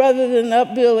community, rather than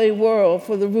upbuild a world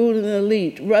for the ruling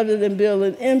elite, rather than build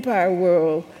an empire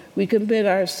world. We commit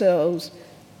ourselves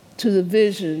to the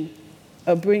vision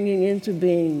of bringing into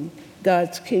being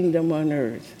God's kingdom on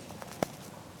earth.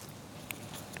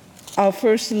 Our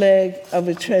first leg of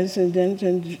a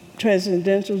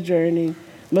transcendental journey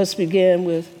must begin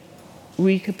with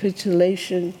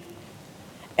recapitulation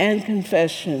and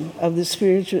confession of the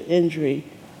spiritual injury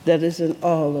that is in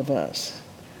all of us.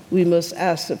 We must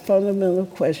ask the fundamental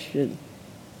question,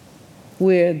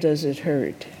 where does it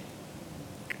hurt?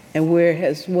 And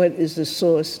what is the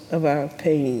source of our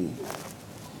pain?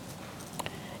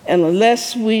 And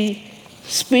unless we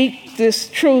speak this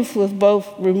truth with both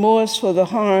remorse for the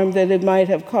harm that it might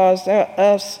have caused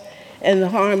us and the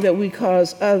harm that we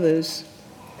cause others,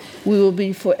 we will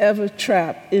be forever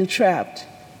entrapped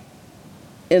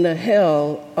in a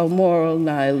hell of moral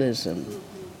nihilism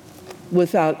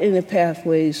without any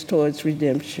pathways towards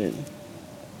redemption.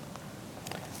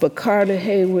 But Carter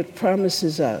Haywood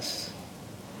promises us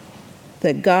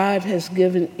that God has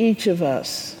given each of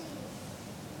us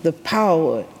the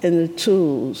power and the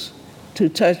tools to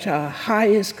touch our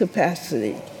highest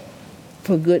capacity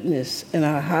for goodness and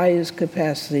our highest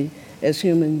capacity as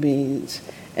human beings.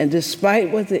 And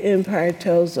despite what the empire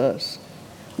tells us,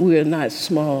 we are not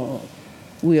small,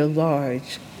 we are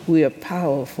large, we are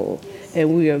powerful,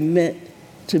 and we are meant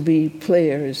to be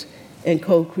players and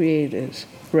co-creators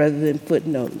rather than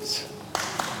footnotes.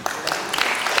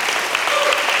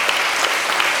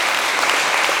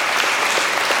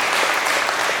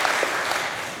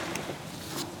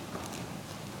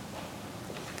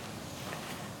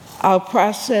 Our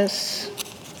process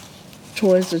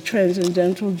towards the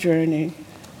transcendental journey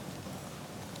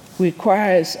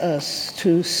requires us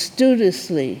to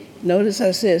studiously, notice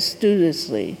I said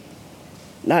studiously,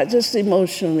 not just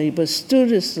emotionally, but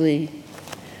studiously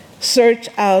search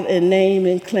out and name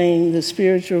and claim the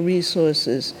spiritual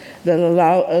resources that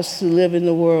allow us to live in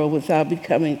the world without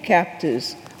becoming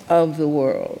captives of the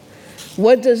world.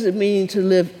 What does it mean to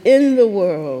live in the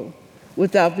world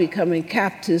without becoming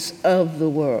captives of the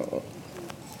world?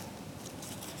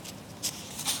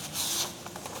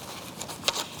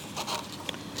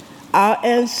 Our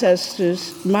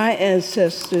ancestors, my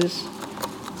ancestors,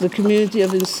 the community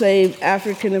of enslaved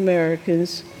African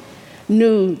Americans,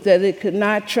 knew that it could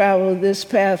not travel this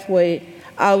pathway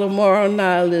out of moral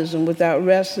nihilism without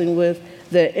wrestling with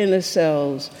their inner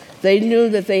selves. They knew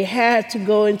that they had to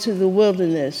go into the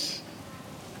wilderness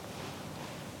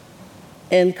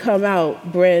and come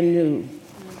out brand new.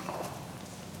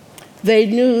 They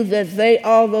knew that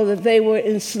although that they were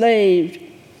enslaved,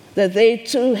 that they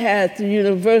too had the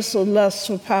universal lust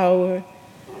for power,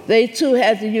 they too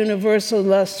had the universal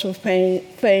lust for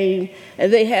fame,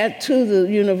 and they had too the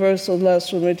universal lust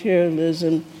for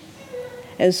materialism.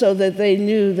 And so that they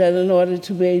knew that in order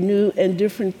to be a new and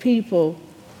different people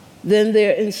than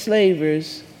their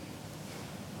enslavers,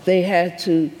 they had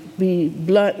to be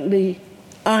bluntly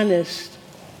honest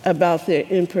about their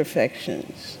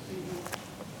imperfections.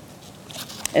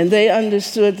 And they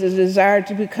understood the desire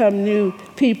to become new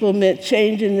people meant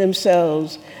changing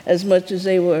themselves as much as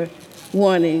they were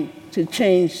wanting to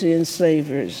change the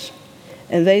enslavers.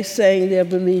 And they sang their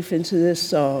belief into this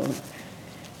song.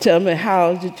 Tell me,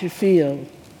 how did you feel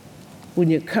when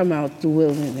you come out the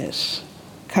wilderness?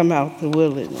 Come out the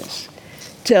wilderness.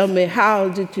 Tell me, how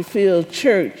did you feel,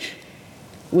 church,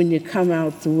 when you come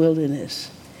out the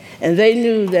wilderness? And they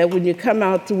knew that when you come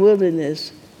out the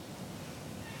wilderness,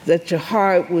 that your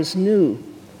heart was new,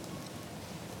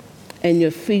 and your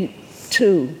feet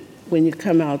too, when you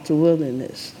come out the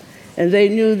wilderness. And they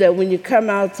knew that when you come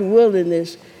out the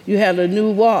wilderness, you had a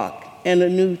new walk and a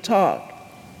new talk,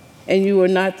 and you were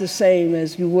not the same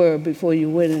as you were before you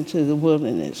went into the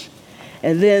wilderness.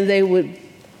 And then they would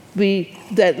be,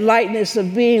 that lightness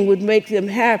of being would make them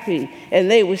happy,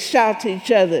 and they would shout to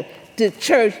each other, did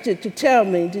you tell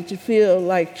me, did you feel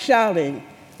like shouting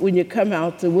when you come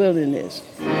out the wilderness?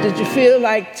 Did you feel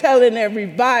like telling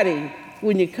everybody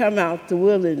when you come out the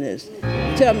wilderness?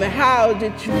 Tell me, how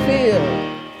did you feel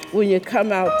when you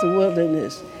come out the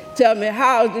wilderness? Tell me,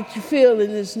 how did you feel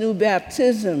in this new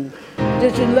baptism?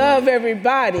 Did you love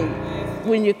everybody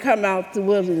when you come out the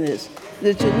wilderness?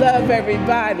 Did you love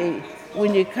everybody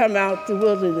when you come out the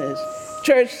wilderness?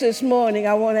 Church, this morning,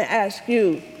 I want to ask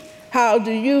you, how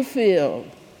do you feel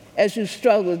as you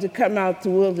struggle to come out the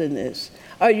wilderness?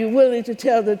 Are you willing to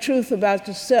tell the truth about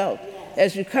yourself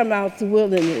as you come out the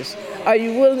wilderness? Are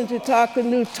you willing to talk a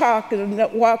new talk and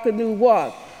walk a new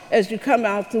walk as you come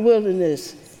out the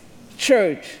wilderness?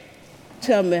 Church,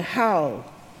 tell me, how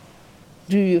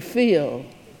do you feel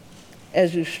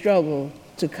as you struggle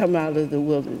to come out of the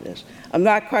wilderness? I'm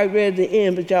not quite ready to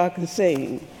end, but y'all can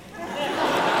sing.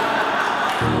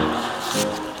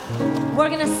 We're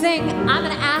going to sing, I'm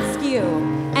going to ask you,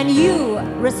 and you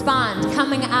respond,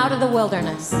 coming out of the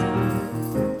wilderness.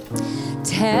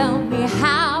 Tell me,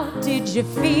 how did you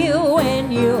feel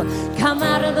when you come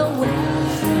out of the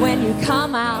wilderness? When you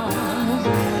come out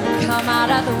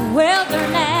of the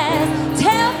wilderness.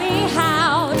 Tell me,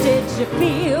 how did you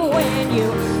feel when you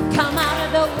come out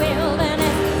of the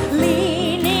wilderness?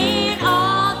 Leaning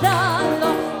on the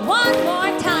Lord. One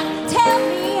more time, tell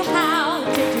me, how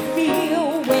did you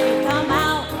feel when you come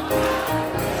out?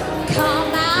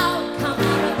 Come out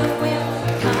of the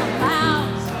wilderness, come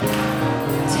out.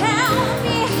 Tell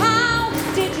me, how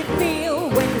did you feel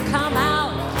when you come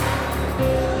out?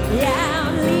 Yeah,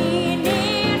 I'm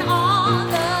leaning on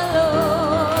the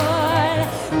Lord.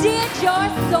 Did your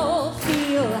soul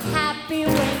feel happy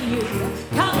when you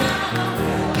come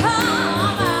out?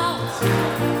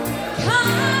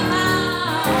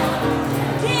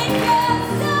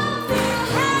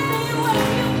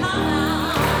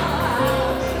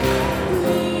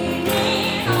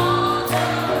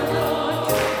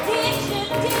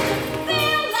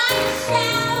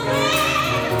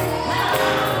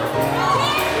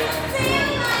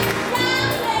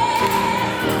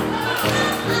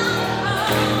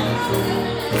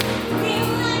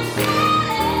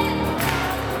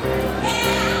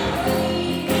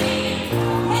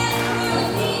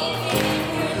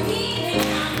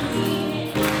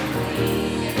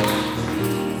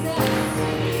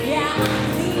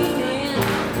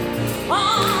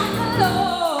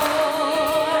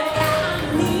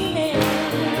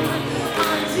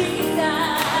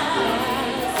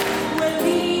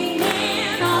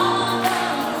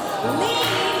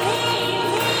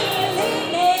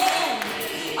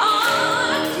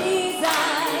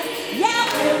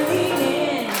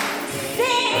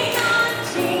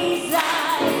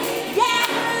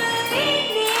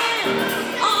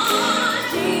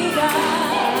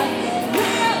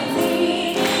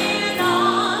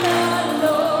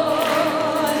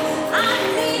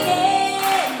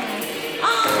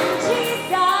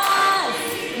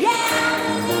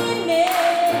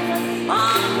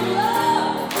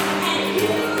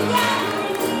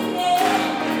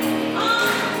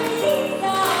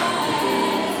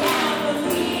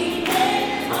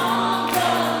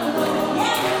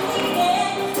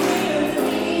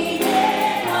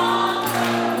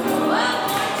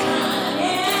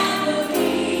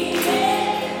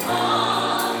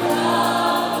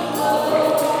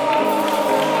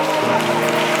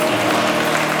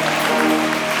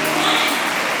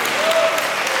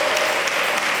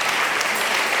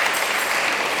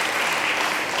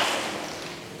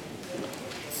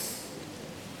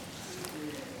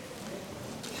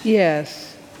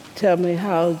 Yes, tell me,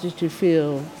 how did you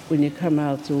feel when you come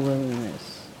out the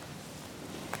wilderness?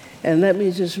 And let me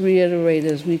just reiterate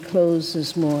as we close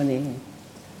this morning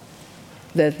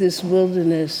that this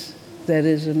wilderness that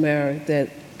is America, that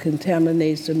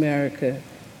contaminates America,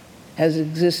 has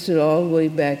existed all the way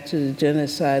back to the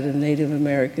genocide of Native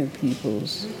American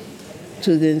peoples,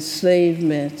 to the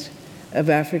enslavement of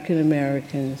African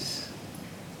Americans,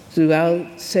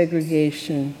 throughout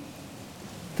segregation,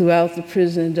 throughout the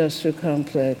prison industrial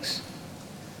complex,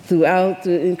 throughout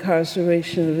the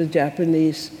incarceration of the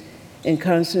Japanese in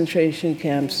concentration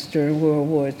camps during World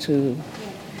War II.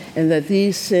 And that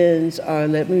these sins are,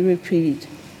 let me repeat,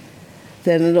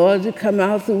 that in order to come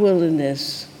out the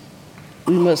wilderness,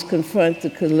 we must confront the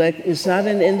collective. It's not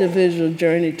an individual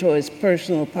journey towards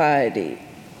personal piety.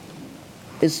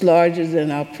 It's larger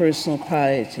than our personal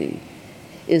piety.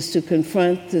 It's to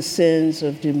confront the sins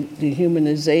of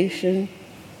dehumanization.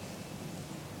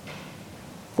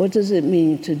 What does it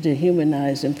mean to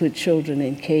dehumanize and put children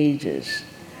in cages?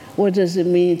 What does it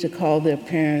mean to call their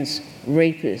parents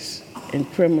rapists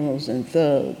and criminals and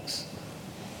thugs?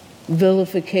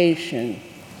 Vilification,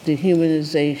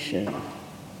 dehumanization,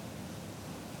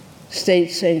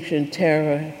 state-sanctioned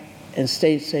terror and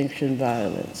state-sanctioned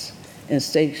violence and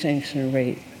state-sanctioned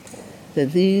rape,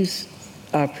 that these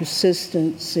are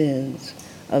persistent sins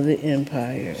of the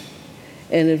empire.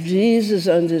 And if Jesus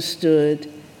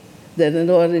understood that in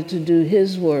order to do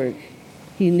his work,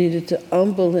 he needed to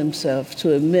humble himself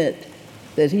to admit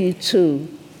that he too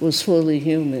was fully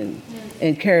human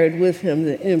and carried with him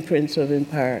the imprints of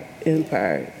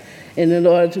empire. And in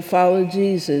order to follow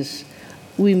Jesus,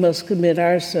 we must commit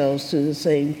ourselves to the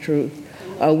same truth.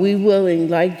 Are we willing,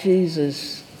 like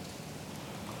Jesus,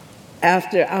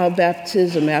 after our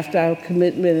baptism, after our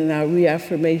commitment and our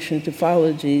reaffirmation to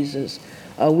follow Jesus,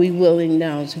 are we willing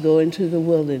now to go into the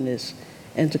wilderness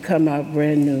and to come out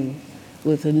brand new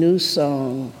with a new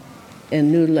song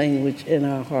and new language in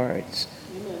our hearts?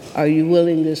 Are you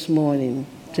willing this morning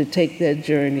to take that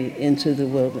journey into the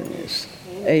wilderness?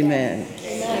 Amen.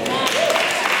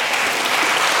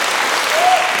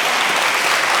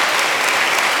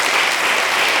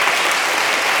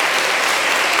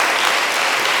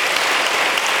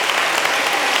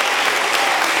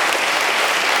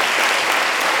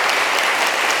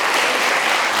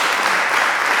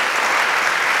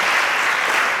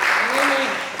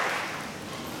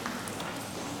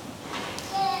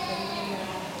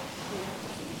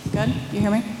 Good? You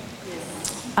hear me?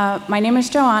 My name is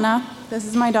Joanna. This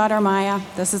is my daughter, Maya.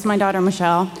 This is my daughter,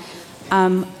 Michelle.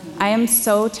 I am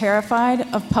so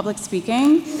terrified of public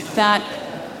speaking that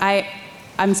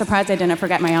I'm surprised I didn't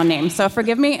forget my own name. So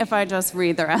forgive me if I just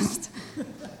read the rest.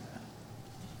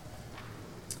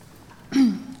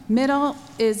 Middle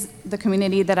is the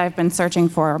community that I've been searching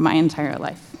for my entire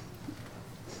life.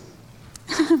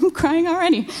 I'm crying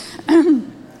already.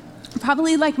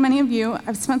 Probably like many of you,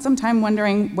 I've spent some time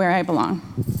wondering where I belong.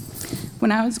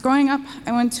 When I was growing up,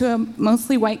 I went to a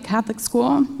mostly white Catholic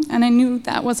school, and I knew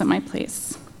that wasn't my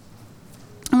place.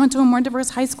 I went to a more diverse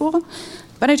high school,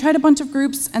 but I tried a bunch of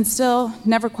groups and still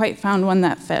never quite found one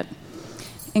that fit.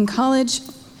 In college,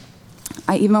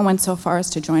 I even went so far as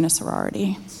to join a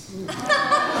sorority.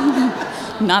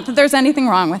 Not that there's anything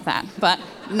wrong with that, but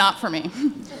not for me.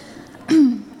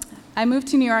 I moved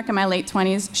to New York in my late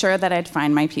 20s, sure that I'd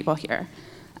find my people here.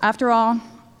 After all,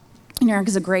 New York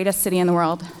is the greatest city in the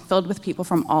world, filled with people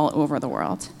from all over the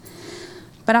world.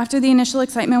 But after the initial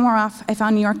excitement wore off, I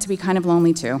found New York to be kind of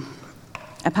lonely too.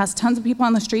 I passed tons of people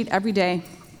on the street every day,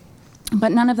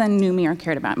 but none of them knew me or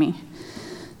cared about me.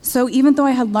 So even though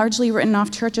I had largely written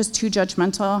off church as too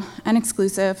judgmental and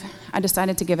exclusive, I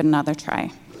decided to give it another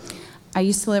try. I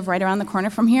used to live right around the corner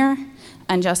from here,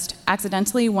 and just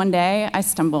accidentally one day I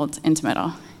stumbled into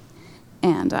Middle.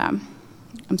 And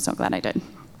I'm so glad I did.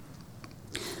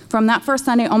 From that first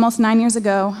Sunday, almost 9 years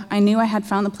ago, I knew I had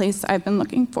found the place I've been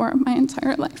looking for my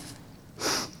entire life.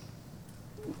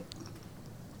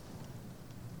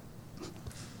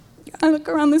 I look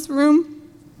around this room,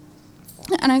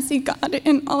 and I see God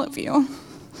in all of you.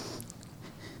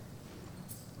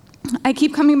 I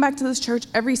keep coming back to this church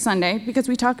every Sunday because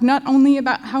we talk not only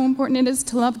about how important it is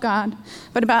to love God,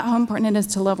 but about how important it is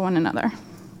to love one another.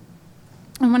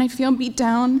 And when I feel beat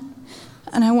down,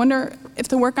 and I wonder if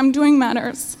the work I'm doing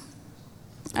matters,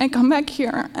 I come back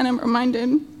here and I'm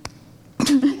reminded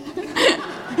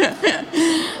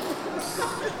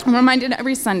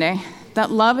every Sunday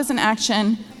that love is an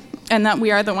action and that we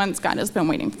are the ones God has been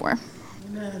waiting for.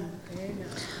 Amen.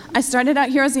 I started out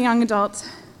here as a young adult.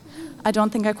 I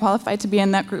don't think I qualified to be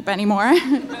in that group anymore.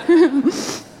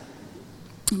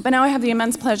 But now I have the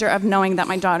immense pleasure of knowing that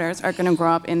my daughters are going to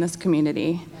grow up in this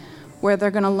community where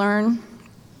they're going to learn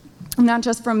not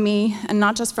just from me and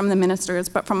not just from the ministers,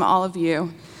 but from all of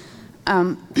you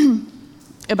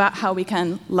about how we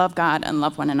can love God and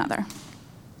love one another.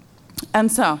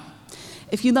 And so,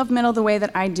 if you love Middle the way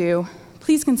that I do,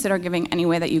 please consider giving any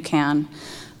way that you can.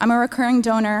 I'm a recurring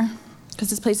donor because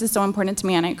this place is so important to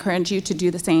me, and I encourage you to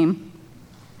do the same.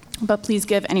 But please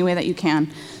give any way that you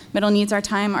can. Middle needs our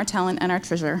time, our talent, and our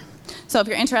treasure. So if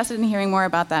you're interested in hearing more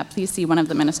about that, please see one of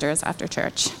the ministers after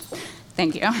church.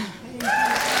 Thank you.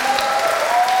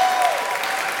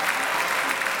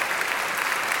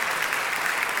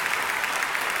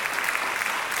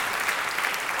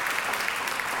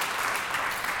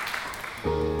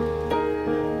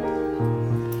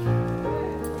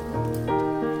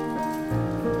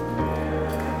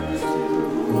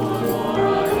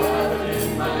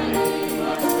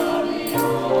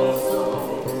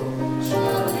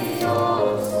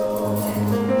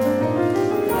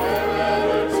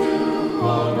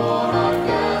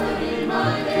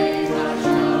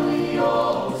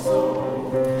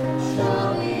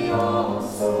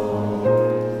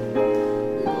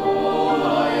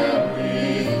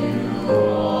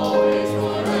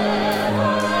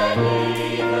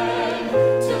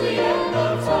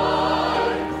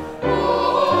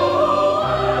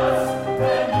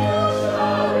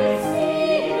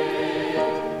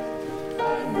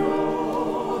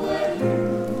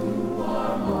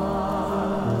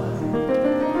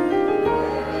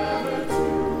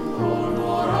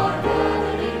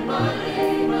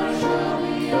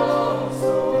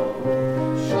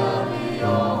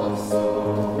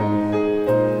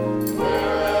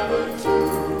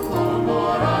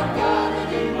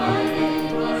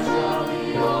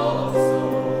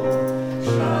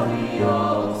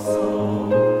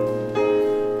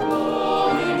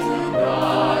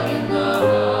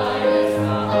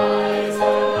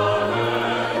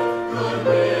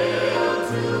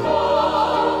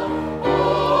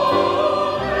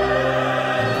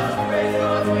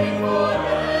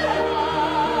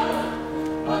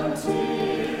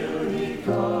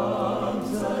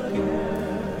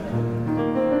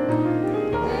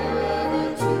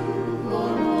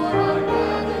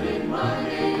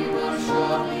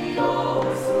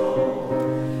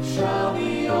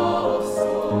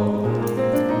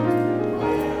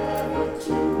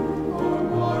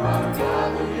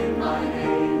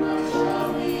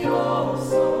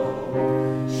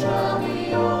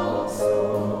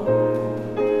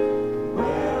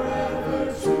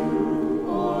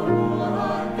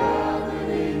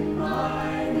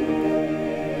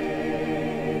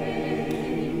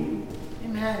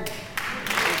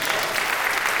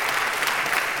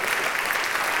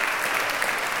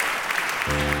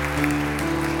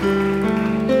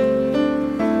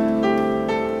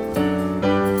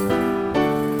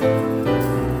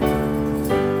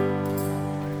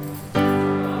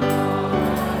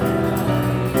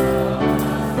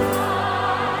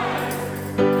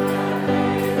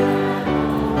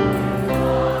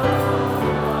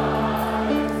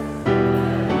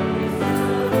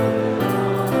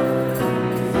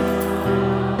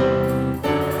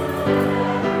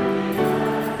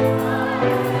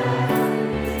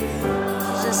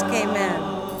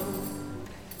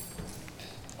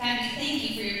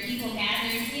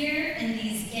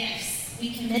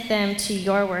 Them to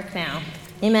your work now.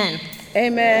 Amen.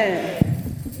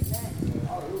 Amen.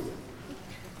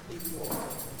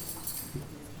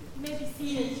 You may be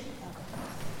seated.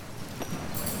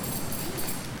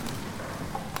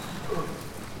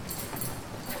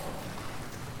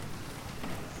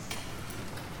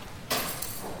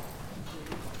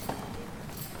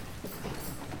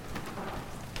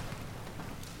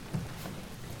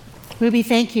 Ruby,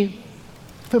 thank you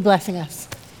for blessing us.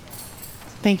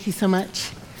 Thank you so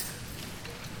much.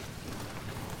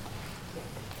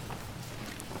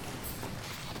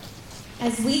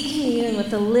 As we commune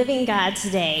with the living God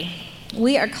today,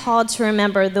 we are called to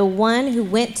remember the one who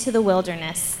went to the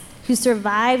wilderness, who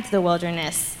survived the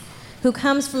wilderness, who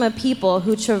comes from a people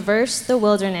who traversed the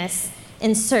wilderness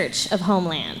in search of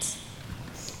homeland.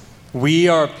 We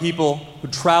are a people who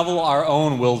travel our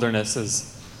own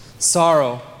wildernesses.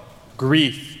 Sorrow,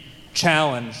 grief,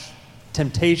 challenge,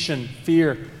 temptation,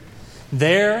 fear.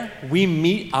 There we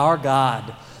meet our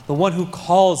God, the one who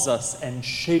calls us and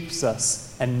shapes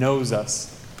us and knows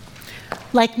us.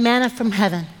 Like manna from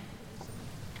heaven.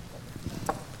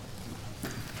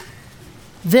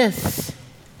 This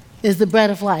is the bread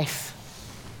of life.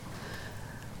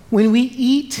 When we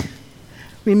eat,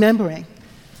 remembering,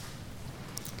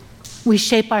 we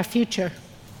shape our future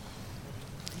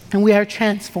and we are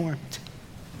transformed.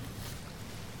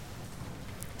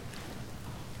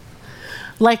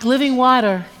 Like living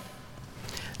water,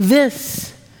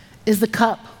 this is the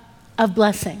cup of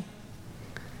blessing.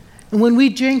 And when we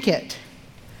drink it,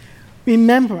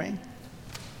 remembering,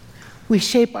 we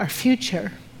shape our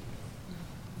future.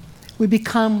 We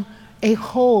become a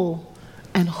whole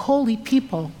and holy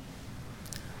people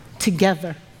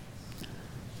together,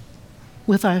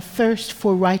 with our thirst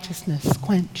for righteousness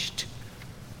quenched.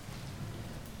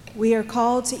 We are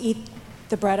called to eat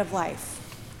the bread of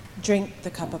life, drink the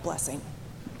cup of blessing.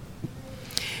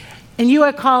 And you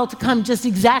are called to come just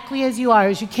exactly as you are,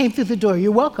 as you came through the door.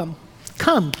 You're welcome.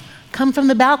 Come from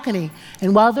the balcony.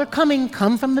 And while they're coming,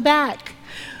 come from the back.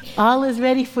 All is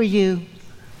ready for you.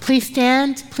 Please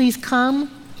stand, please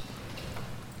come.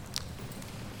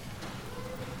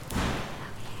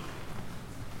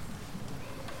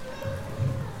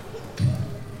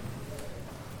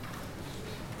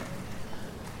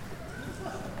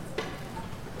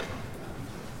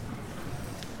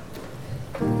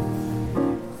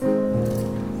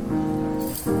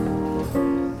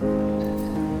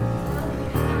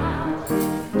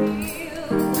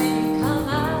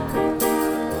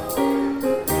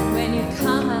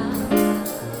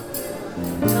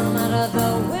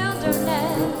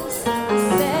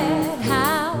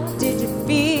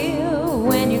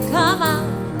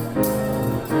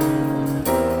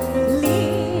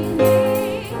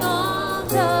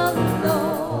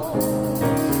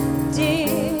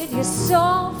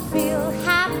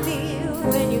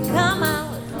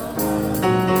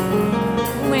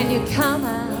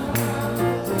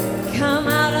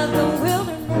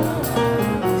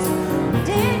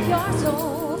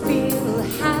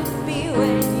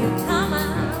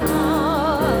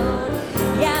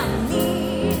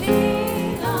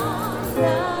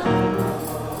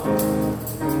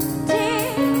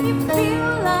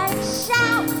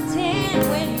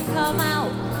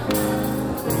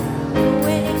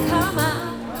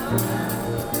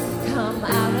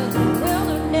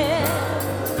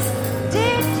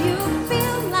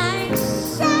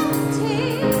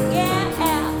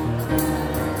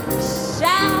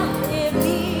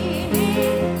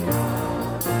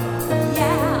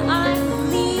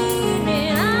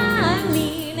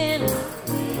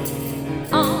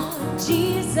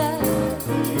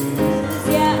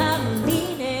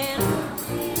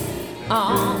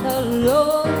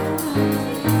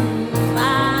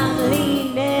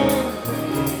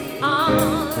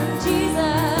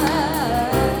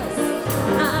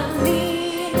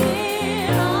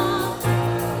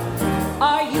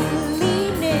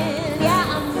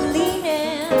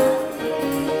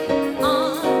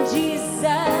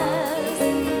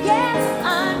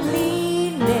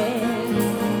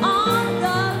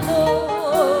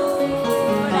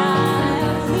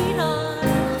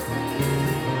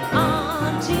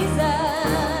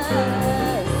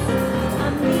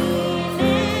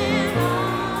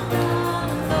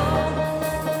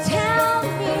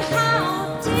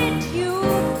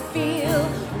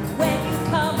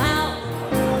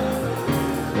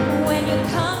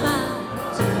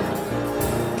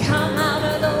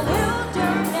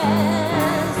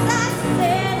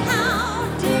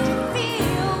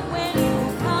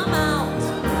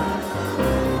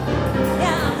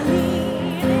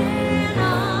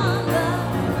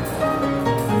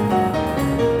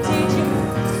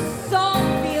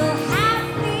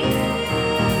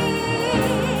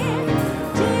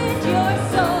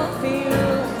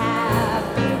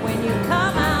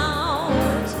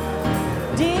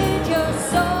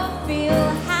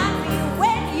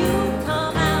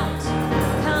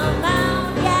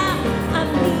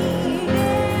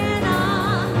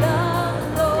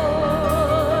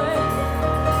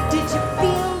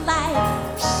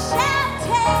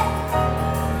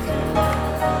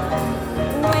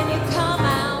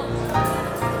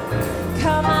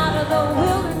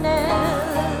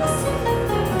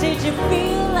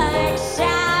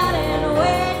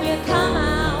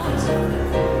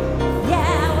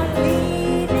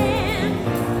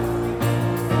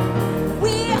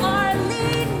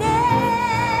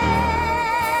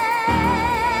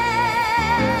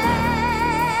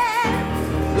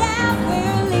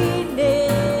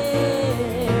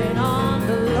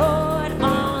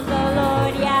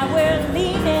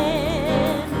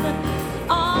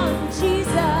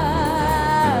 Jesus,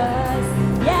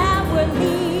 yeah, we're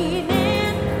leaning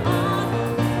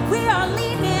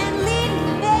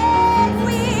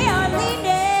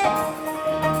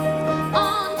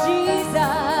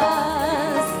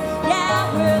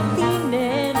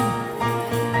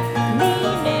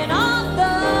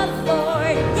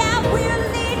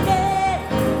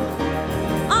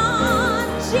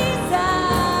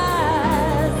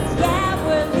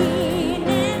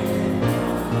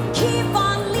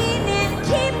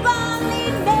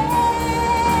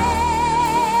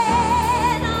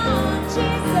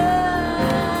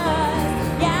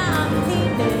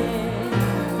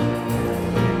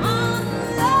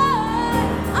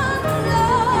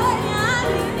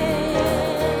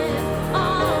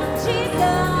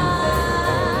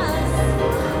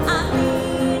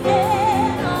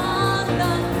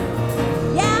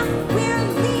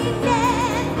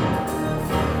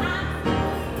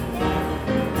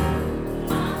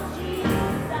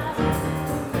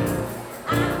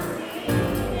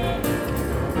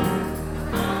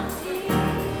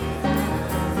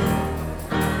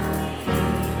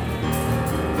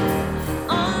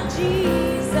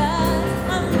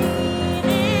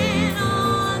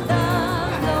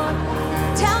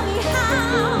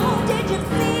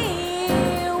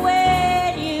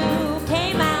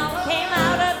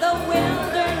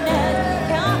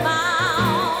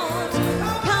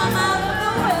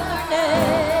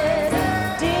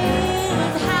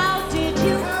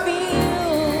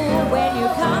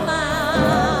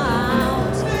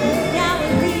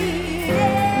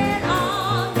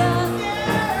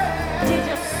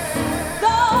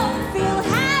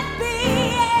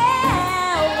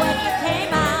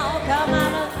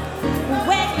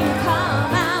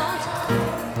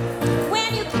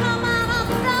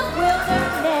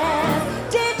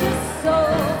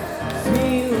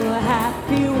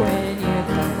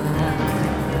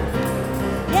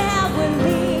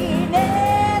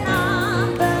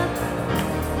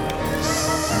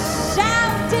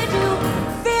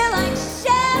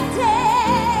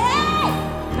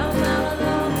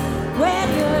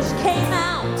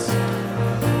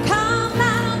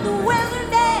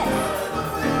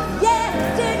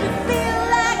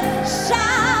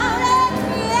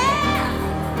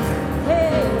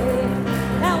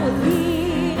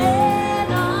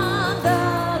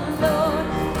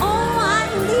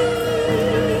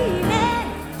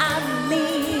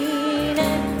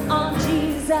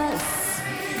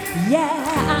Yeah,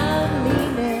 I'm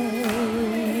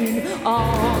leaning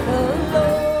on the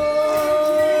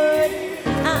Lord.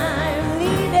 I'm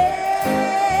leaning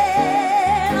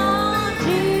on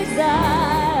Jesus.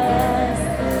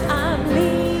 I'm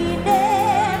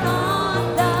leaning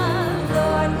on the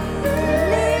Lord.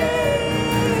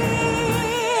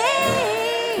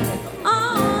 Lean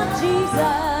on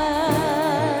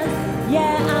Jesus.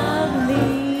 Yeah, I'm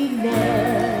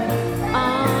leaning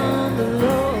on the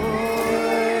Lord.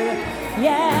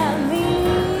 Yeah,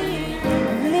 lean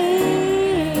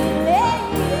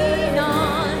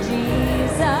on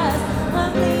Jesus.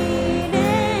 I'm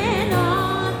leaning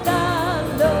on the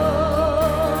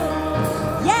Lord.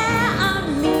 Yeah, I'm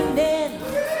leaning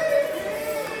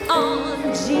on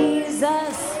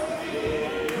Jesus.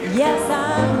 Yes,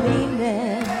 I'm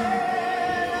leaning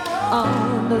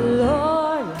on the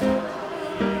Lord.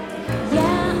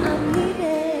 Yeah, I'm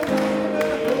leaning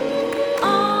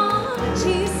on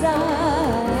Jesus.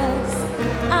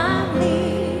 I'm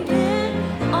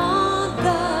leaning on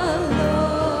the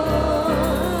Lord.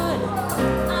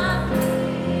 I'm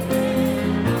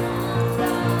leaning on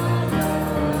the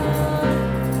Lord.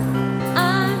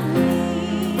 I'm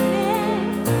leaning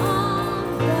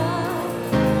on the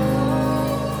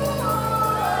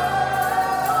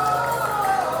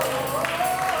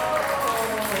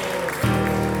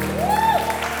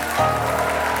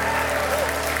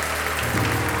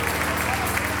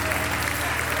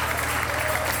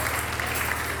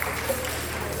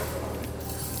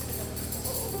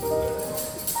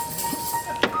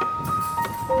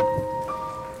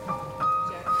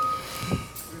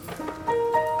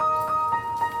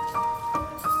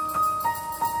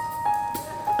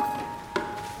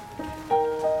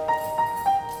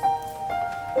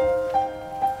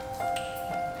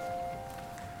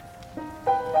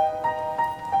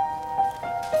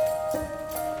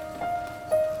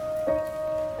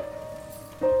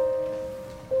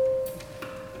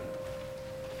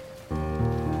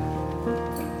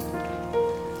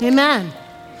Amen.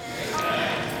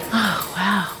 Oh,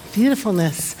 wow.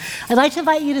 Beautifulness. I'd like to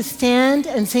invite you to stand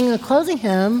and sing the closing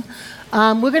hymn.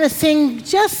 We're going to sing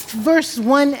just verse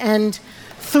 1 and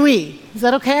 3. Is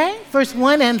that okay? Verse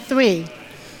 1 and 3.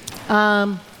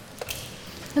 And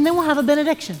then we'll have a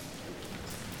benediction.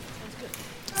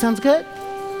 Sounds good?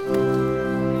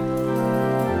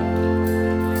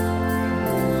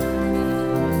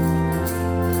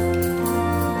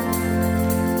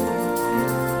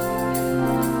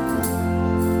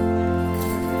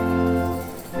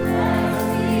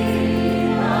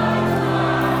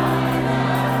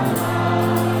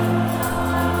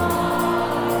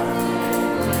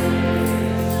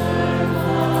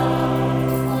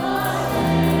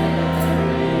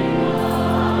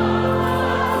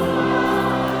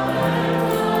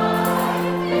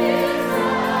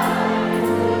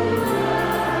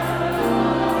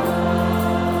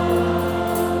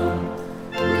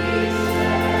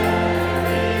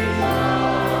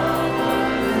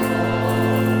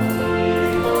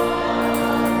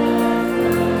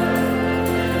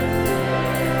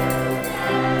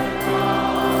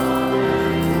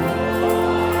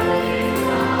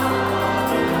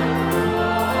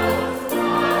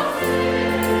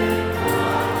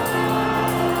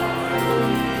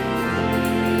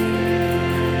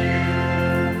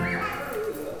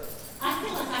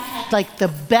 Like the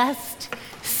best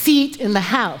seat in the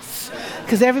house,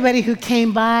 because everybody who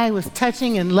came by was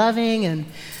touching and loving and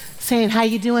saying, how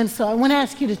you doing? So I want to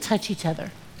ask you to touch each other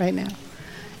right now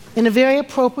in a very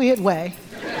appropriate way.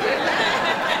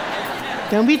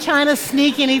 Don't be trying to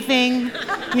sneak anything,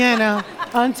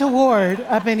 untoward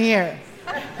up in here.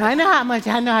 I know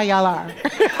how y'all are.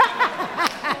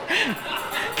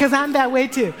 Because I'm that way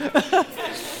too.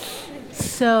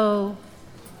 So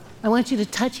I want you to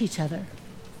touch each other.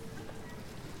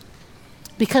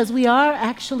 Because we are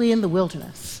actually in the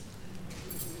wilderness.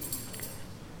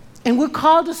 And we're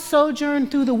called to sojourn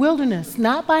through the wilderness,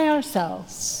 not by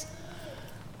ourselves,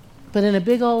 but in a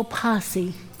big old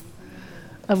posse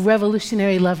of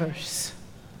revolutionary lovers.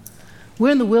 We're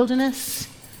in the wilderness,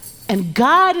 and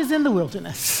God is in the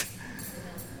wilderness,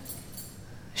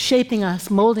 shaping us,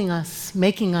 molding us,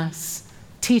 making us,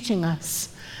 teaching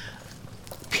us,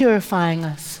 purifying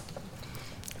us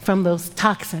from those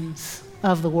toxins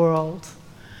of the world.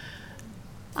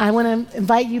 I want to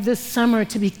invite you this summer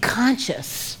to be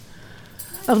conscious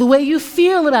of the way you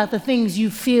feel about the things you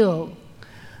feel,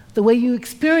 the way you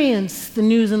experience the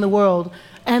news in the world,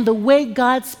 and the way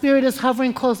God's Spirit is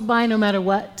hovering close by no matter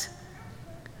what.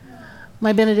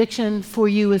 My benediction for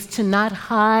you is to not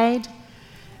hide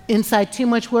inside too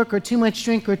much work or too much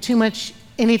drink or too much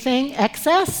anything,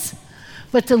 excess,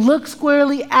 but to look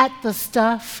squarely at the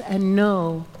stuff and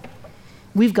know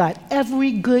we've got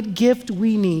every good gift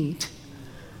we need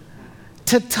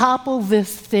to topple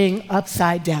this thing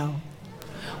upside down.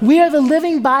 We are the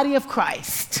living body of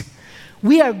Christ.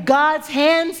 We are God's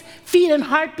hands, feet, and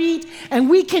heartbeat, and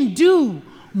we can do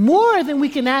more than we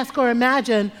can ask or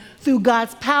imagine through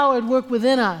God's power at work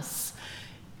within us.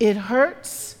 It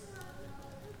hurts.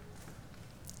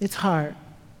 It's hard.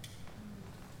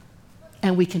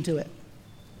 And we can do it.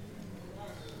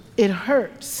 It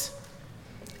hurts.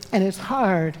 And it's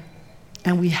hard.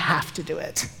 And we have to do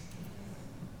it.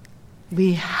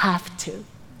 We have to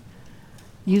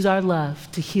use our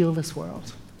love to heal this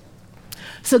world.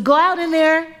 So go out in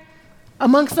there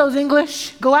amongst those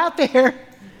English, go out there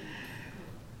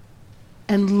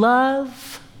and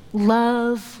love,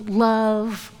 love,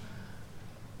 love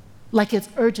like it's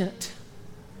urgent,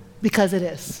 because it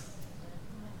is.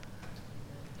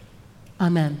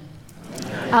 Amen.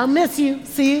 I'll miss you.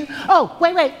 See you. Oh,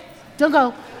 wait. Don't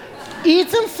go. Eat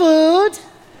some food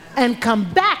and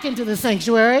come back into the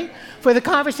sanctuary for the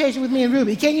conversation with me and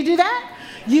Ruby. Can you do that?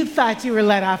 You thought you were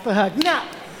let off the hook. No.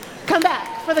 Come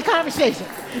back for the conversation.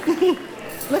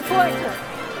 Look forward to it.